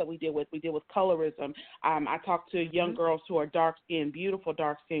something else that we deal with. We deal with colorism. I talk to young girls who are dark-skinned, beautiful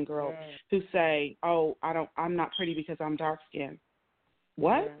dark-skinned girls who say, I'm not pretty because I'm dark-skinned.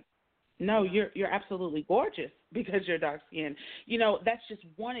 What? No, you're absolutely gorgeous because you're dark-skinned. You know, that's just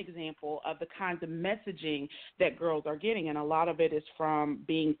one example of the kinds of messaging that girls are getting, and a lot of it is from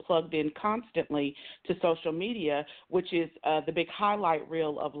being plugged in constantly to social media, which is the big highlight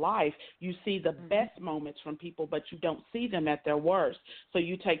reel of life. You see the best moments from people, but you don't see them at their worst. So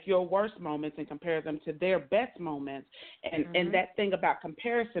you take your worst moments and compare them to their best moments, and that thing about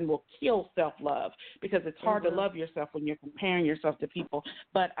comparison will kill self-love, because it's hard to love yourself when you're comparing yourself to people.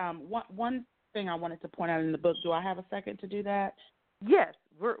 But one thing I wanted to point out in the book. Do I have a second to do that? Yes,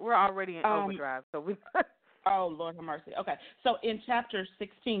 we're already in overdrive, so we. Oh, Lord have mercy. Okay, so in chapter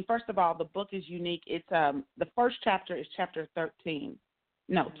 16, first of all, the book is unique. It's the first chapter is chapter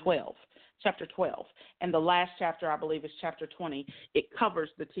 12, chapter 12, and the last chapter, I believe, is chapter 20. It covers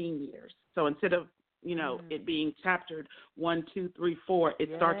the teen years. So instead of it being chaptered 1, 2, 3, 4, it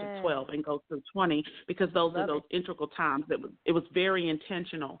starts at 12 and goes through 20, because those are those integral times. It was very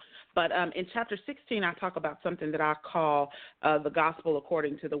intentional. But in chapter 16, I talk about something that I call the gospel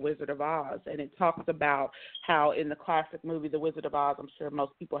according to the Wizard of Oz, and it talks about how in the classic movie The Wizard of Oz, I'm sure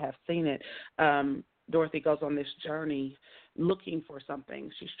most people have seen it, Dorothy goes on this journey looking for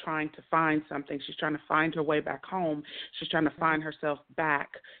something. She's trying to find something. She's trying to find her way back home. She's trying to find herself back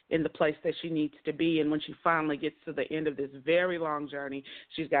in the place that she needs to be. And when she finally gets to the end of this very long journey,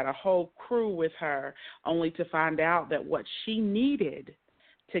 she's got a whole crew with her, only to find out that what she needed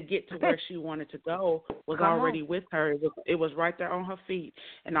to get to where she wanted to go was already with her. It was right there on her feet,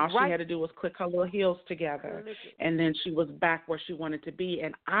 and all she had to do was click her little heels together, and then she was back where she wanted to be.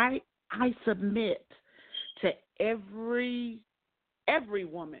 And I submit to every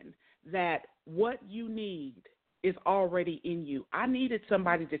woman that what you need is already in you. I needed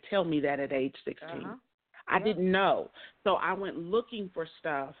somebody to tell me that at age 16. I didn't know, so I went looking for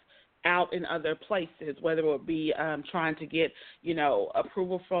stuff out in other places, whether it would be trying to get,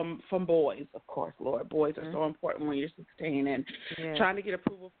 approval from boys. Of course, Lord, boys are so important when you're 16, and trying to get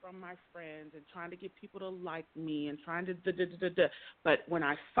approval from my friends and trying to get people to like me and trying to But when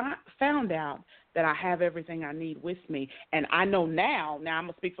I found out that I have everything I need with me, and I know now I'm going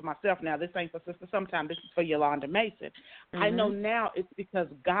to speak for myself now. This ain't for Sister Sometime. This is for Youlonda Mason. I know now it's because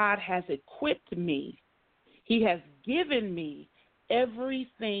God has equipped me. He has given me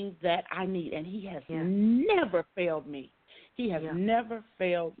everything that I need, and he has never failed me. He has never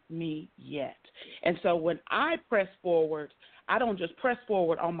failed me yet. And so when I press forward, I don't just press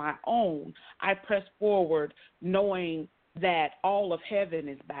forward on my own. I press forward knowing that all of heaven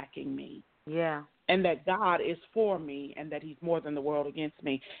is backing me. Yeah. And that God is for me, and that he's more than the world against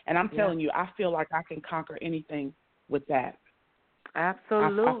me. And I'm telling you, I feel like I can conquer anything with that.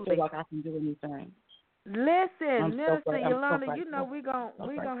 Absolutely. I feel like I can do anything. Listen, Youlonda, we're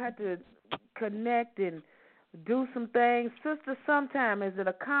gonna have to connect and do some things. Sister, sometime, is it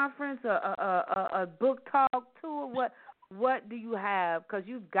a conference, a book talk tour? What do you have? Because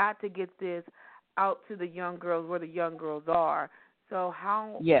you've got to get this out to the young girls where the young girls are. So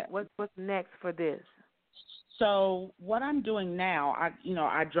what's next for this? So what I'm doing now,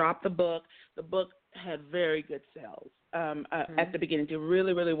 I dropped the book. The book had very good sales. At the beginning, did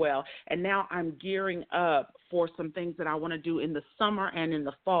really, really well. And now I'm gearing up for some things that I want to do in the summer and in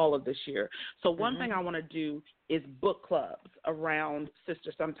the fall of this year. So one thing I want to do is book clubs around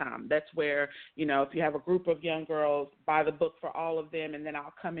Sister Sometime. That's where, if you have a group of young girls, buy the book for all of them, and then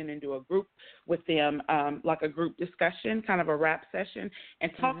I'll come in and do a group with them, like a group discussion, kind of a rap session,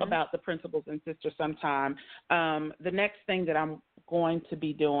 and talk about the principles in Sister Sometime. The next thing that I'm going to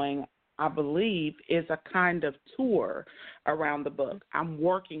be doing, I believe, is a kind of tour around the book. I'm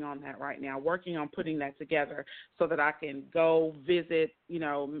working on that right now, working on putting that together so that I can go visit,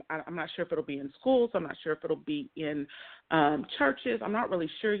 I'm not sure if it'll be in schools. I'm not sure if it'll be in churches. I'm not really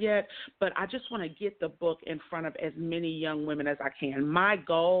sure yet, but I just want to get the book in front of as many young women as I can. My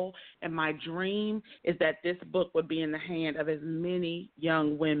goal and my dream is that this book would be in the hand of as many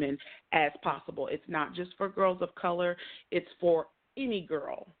young women as possible. It's not just for girls of color. It's for any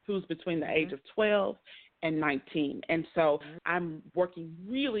girl who's between the age of 12 and 19. And so I'm working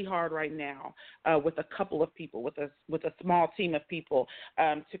really hard right now with a couple of people, with a small team of people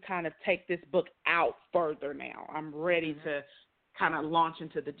to kind of take this book out further now. I'm ready to kind of launch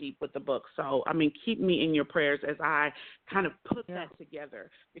into the deep with the book. So, keep me in your prayers as I kind of put that together,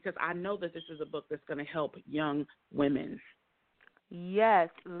 because I know that this is a book that's going to help young women. Yes,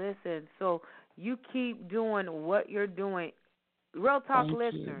 listen, so you keep doing what you're doing. Real Talk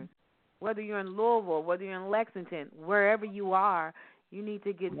listeners, whether you're in Louisville, whether you're in Lexington, wherever you are, you need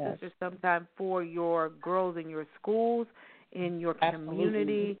to get Sister Sometime for your girls in your schools, in your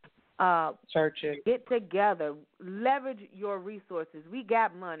community, churches. Get together, leverage your resources. We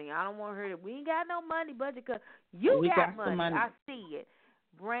got money. I don't want her to. We ain't got no money budget because you got money. I see it.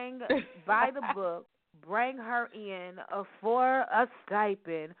 Buy the book. Bring her in for a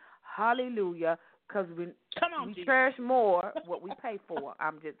stipend. Hallelujah. Because we cherish more what we pay for.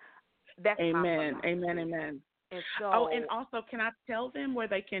 That's amen, amen, amen. And so, and also, can I tell them where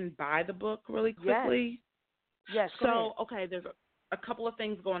they can buy the book really quickly? Yes. So, okay, there's a couple of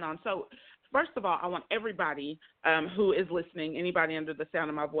things going on. So, first of all, I want everybody who is listening, anybody under the sound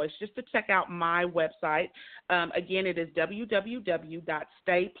of my voice, just to check out my website. Again, it is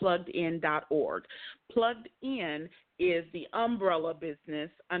www.staypluggedin.org. Plugged In is the umbrella business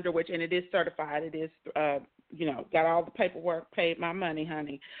under which, and it is certified. It is, got all the paperwork, paid my money,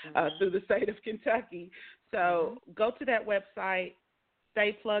 honey, through the state of Kentucky. So go to that website,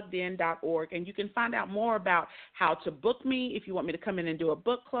 staypluggedin.org, and you can find out more about how to book me if you want me to come in and do a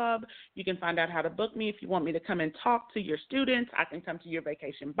book club. You can find out how to book me if you want me to come and talk to your students. I can come to your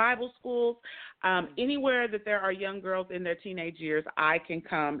vacation Bible schools. Anywhere that there are young girls in their teenage years, I can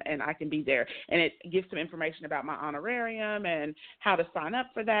come and I can be there. And it gives some information about my honorarium and how to sign up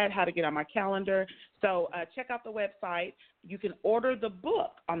for that, how to get on my calendar. So check out the website. You can order the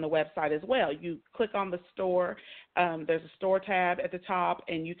book on the website as well. You click on the store. There's a store tab at the top,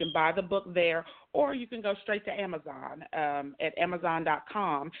 and you can buy the book there, or you can go straight to Amazon at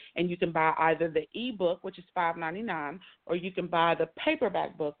Amazon.com, and you can buy either the ebook, which is $5.99, or you can buy the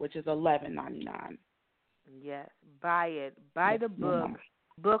paperback book, which is $11.99. Yes, buy it. Buy the book.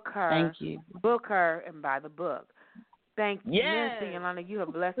 Book her. Thank you. Book her and buy the book. Thank you, Minister Youlonda. You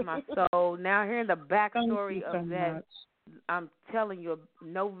have blessed my soul. Now, hearing the backstory of that, much. I'm telling you,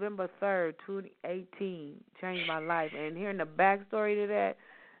 November 3rd, 2018 changed my life. And hearing the backstory to that,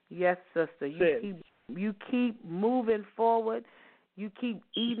 yes, sister, you keep moving forward. You keep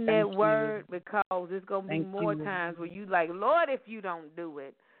eating that word, because there's going to be more times where you like, Lord, if you don't do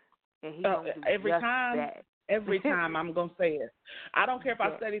it. And He's going to do every just time. that. Every time I'm going to say it. I don't care if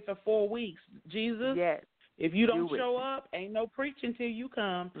I study for 4 weeks. Jesus, if you don't show up, ain't no preaching till you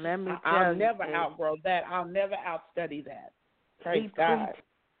come. Let me tell I'll you, never outgrow that. I'll never outstudy that. Praise God.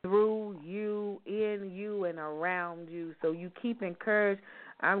 Through you, in you, and around you. So you keep encouraged.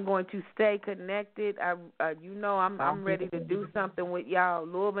 I'm going to stay connected. I'm ready to do something with y'all.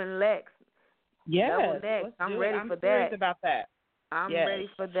 Louisville and Lex. Yes. I'm ready for that. Serious about that. I'm ready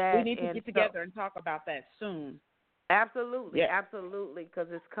for that. We need to get together and talk about that soon. Absolutely, absolutely, because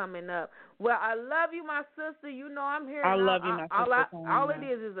it's coming up. Well, I love you, my sister. You know I'm here. I love you, my sister. All it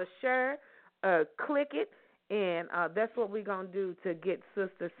is a share, click it, and that's what we're going to do to get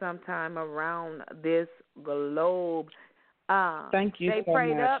sister sometime around this globe. Thank you stay so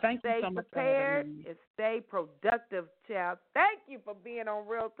prayed much. Up, Thank stay you so much prepared, and stay productive, child. Thank you for being on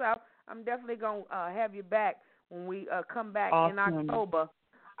Real Talk. I'm definitely going to have you back when we come back in October.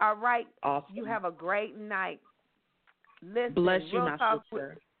 All right. Awesome. You have a great night. Listen, bless you, Real my Talk,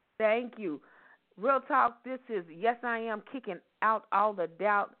 sister. Thank you. Real Talk, this is Yes I Am, kicking out all the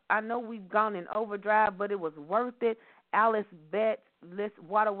doubt. I know we've gone in overdrive, but it was worth it. Alice Betts,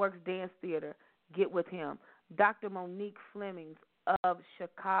 Waterworks Dance Theater, get with him. Dr. Monique Flemings of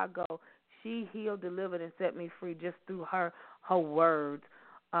Chicago, she healed, delivered, and set me free just through her words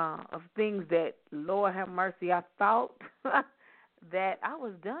of things that, Lord have mercy, I thought that I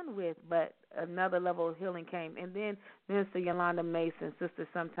was done with, but another level of healing came. And then Minister Youlonda Mason, Sister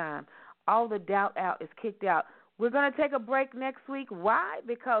Sometime. All the doubt out is kicked out. We're going to take a break next week. Why?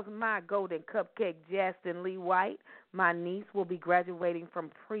 Because my golden cupcake, Justin Lee White, my niece, will be graduating from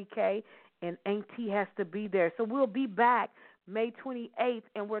pre-K, and Auntie has to be there. So we'll be back May 28th,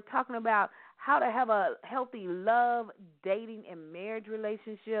 and we're talking about how to have a healthy love, dating, and marriage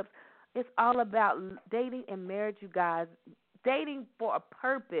relationships. It's all about dating and marriage, you guys. Dating for a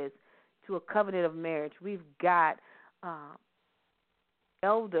purpose to a covenant of marriage. We've got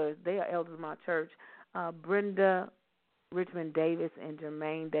elders. They are elders of my church. Brenda Richmond Davis and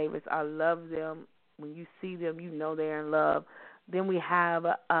Jermaine Davis. I love them. When you see them, you know they're in love. Then we have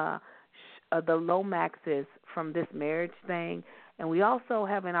the Lomaxes from This Marriage Thing. And we also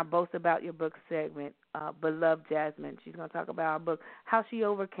have in our Boast About Your Book segment, Beloved Jasmine. She's going to talk about our book, how she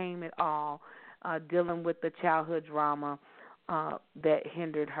overcame it all, dealing with the childhood drama that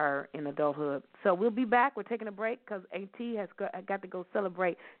hindered her in adulthood. So we'll be back. We're taking a break because AT has got to go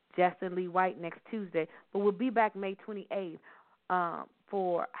celebrate Justin Lee White next Tuesday. But we'll be back May 28th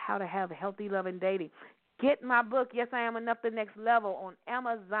for how to have healthy love and dating. Get my book, Yes, I Am Enough, The Next Level, on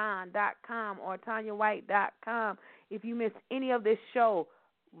Amazon.com or TanyaWhite.com. If you missed any of this show,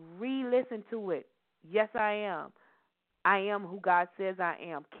 re-listen to it. Yes, I am. I am who God says I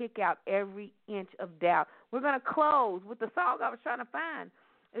am. Kick out every inch of doubt. We're going to close with the song I was trying to find.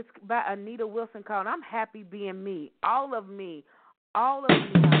 It's by Anita Wilson called I'm Happy Being Me. All of me. All of me.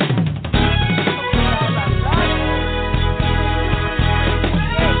 I'm happy.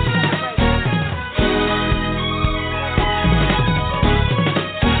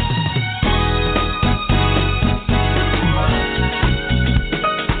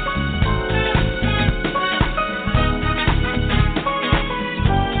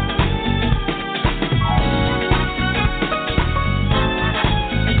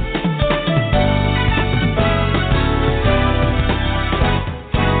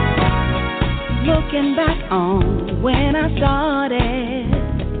 Looking back on when I started,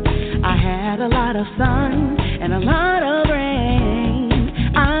 I had a lot of sun and a lot of rain.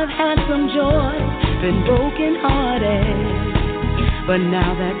 I've had some joy, been broken hearted, but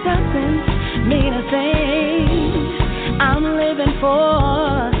now that doesn't mean a thing. I'm living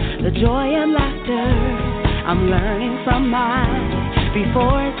for the joy and laughter. I'm learning from my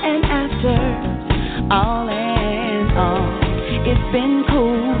befores and afters. All in all, it's been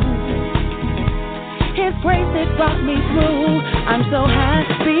cool. His grace, it brought me through. I'm so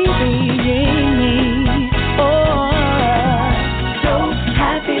happy being me.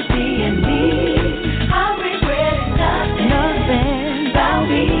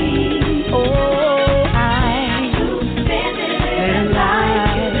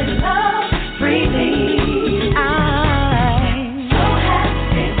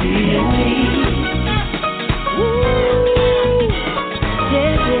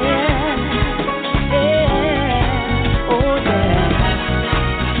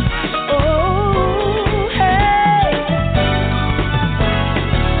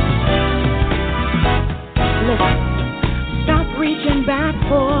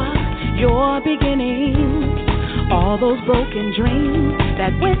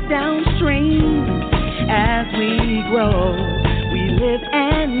 that went downstream. As we grow, we live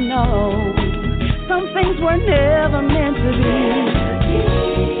and know some things were never meant to be.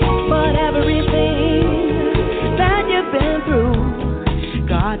 But everything that you've been through,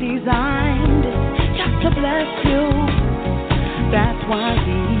 God designed just to bless you. That's why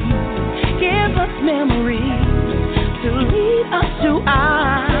He gives us memories to lead us to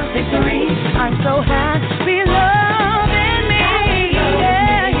our victory. I'm so happy loving me.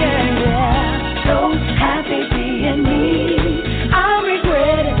 Yeah, yeah, yeah. So happy being me. I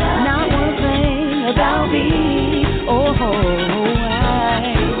regret it, not one thing about me. Oh, I'm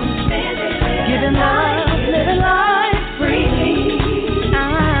giving love, living life freely.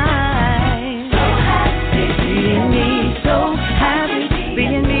 I'm so happy being me. So happy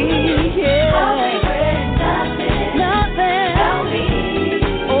being me. Yeah.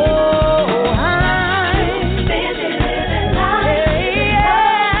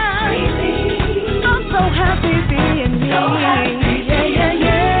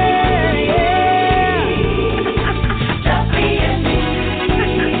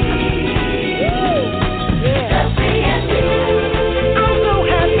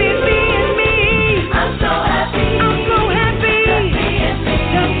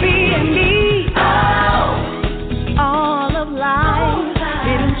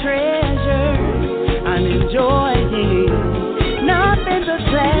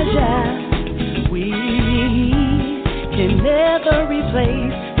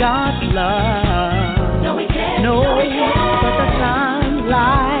 God's love. No, we can't. No, we can't. But the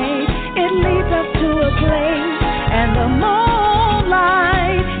sunlight, it leads us to a place, and the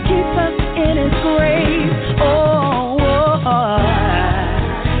moonlight keeps us in His grace. Oh, oh, oh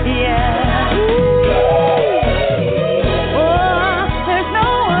yeah. Oh, there's no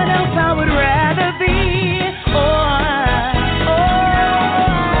one else I would rather be.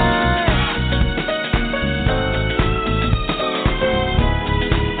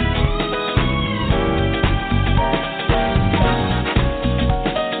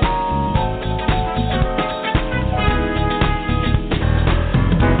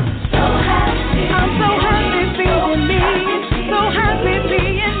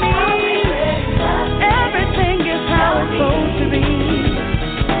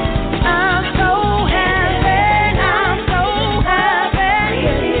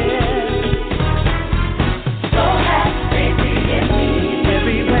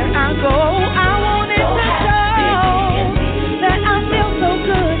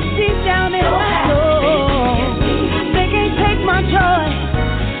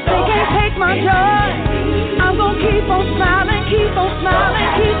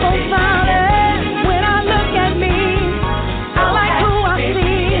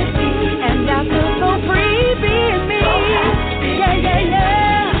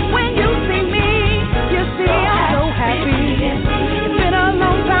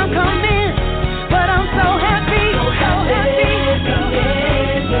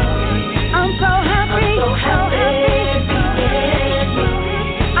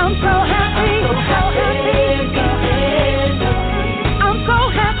 I'm so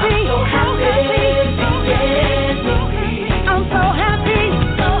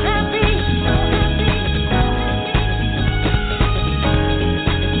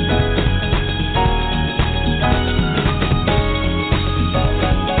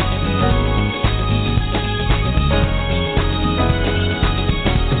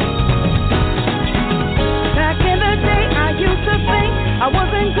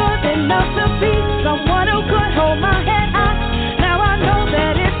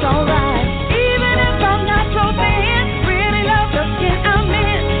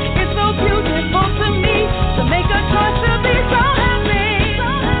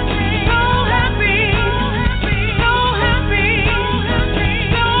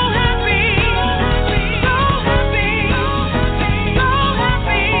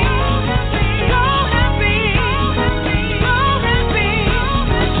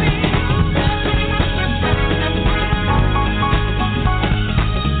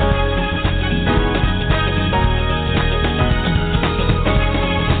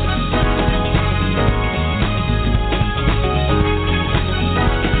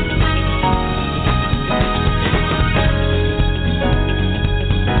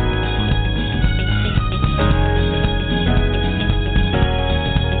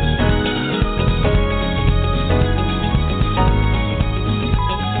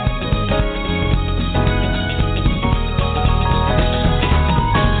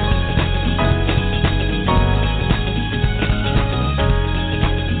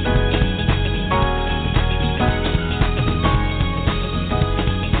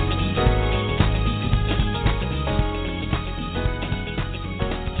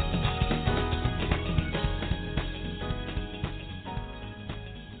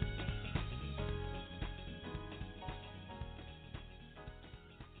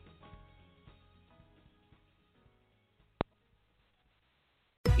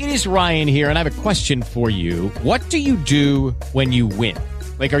It is Ryan here, and I have a question for you. What do you do when you win?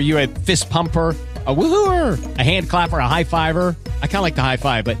 Like, are you a fist pumper, a woohooer, a hand clapper, a high fiver? I kind of like the high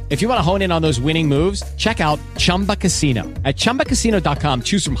five, but if you want to hone in on those winning moves, check out Chumba Casino. At ChumbaCasino.com,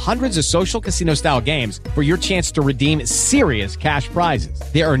 choose from hundreds of social casino-style games for your chance to redeem serious cash prizes.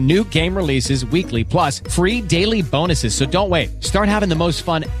 There are new game releases weekly, plus free daily bonuses. So don't wait. Start having the most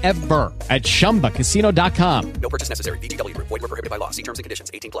fun ever at ChumbaCasino.com. No purchase necessary. VGW. Void where prohibited by law. See terms and conditions.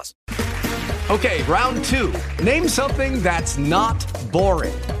 18+. Okay, round two. Name something that's not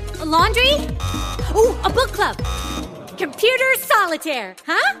boring. A laundry? Ooh, a book club. Computer solitaire,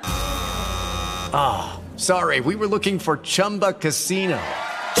 huh? Ah, oh, sorry. We were looking for Chumba Casino.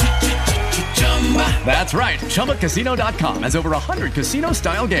 That's right. ChumbaCasino.com has over 100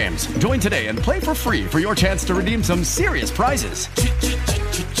 casino-style games. Join today and play for free for your chance to redeem some serious prizes.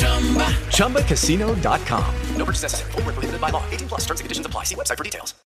 ChumbaCasino.com. No purchase necessary. Void where prohibited by law. 18+. Terms and conditions apply. See website for details.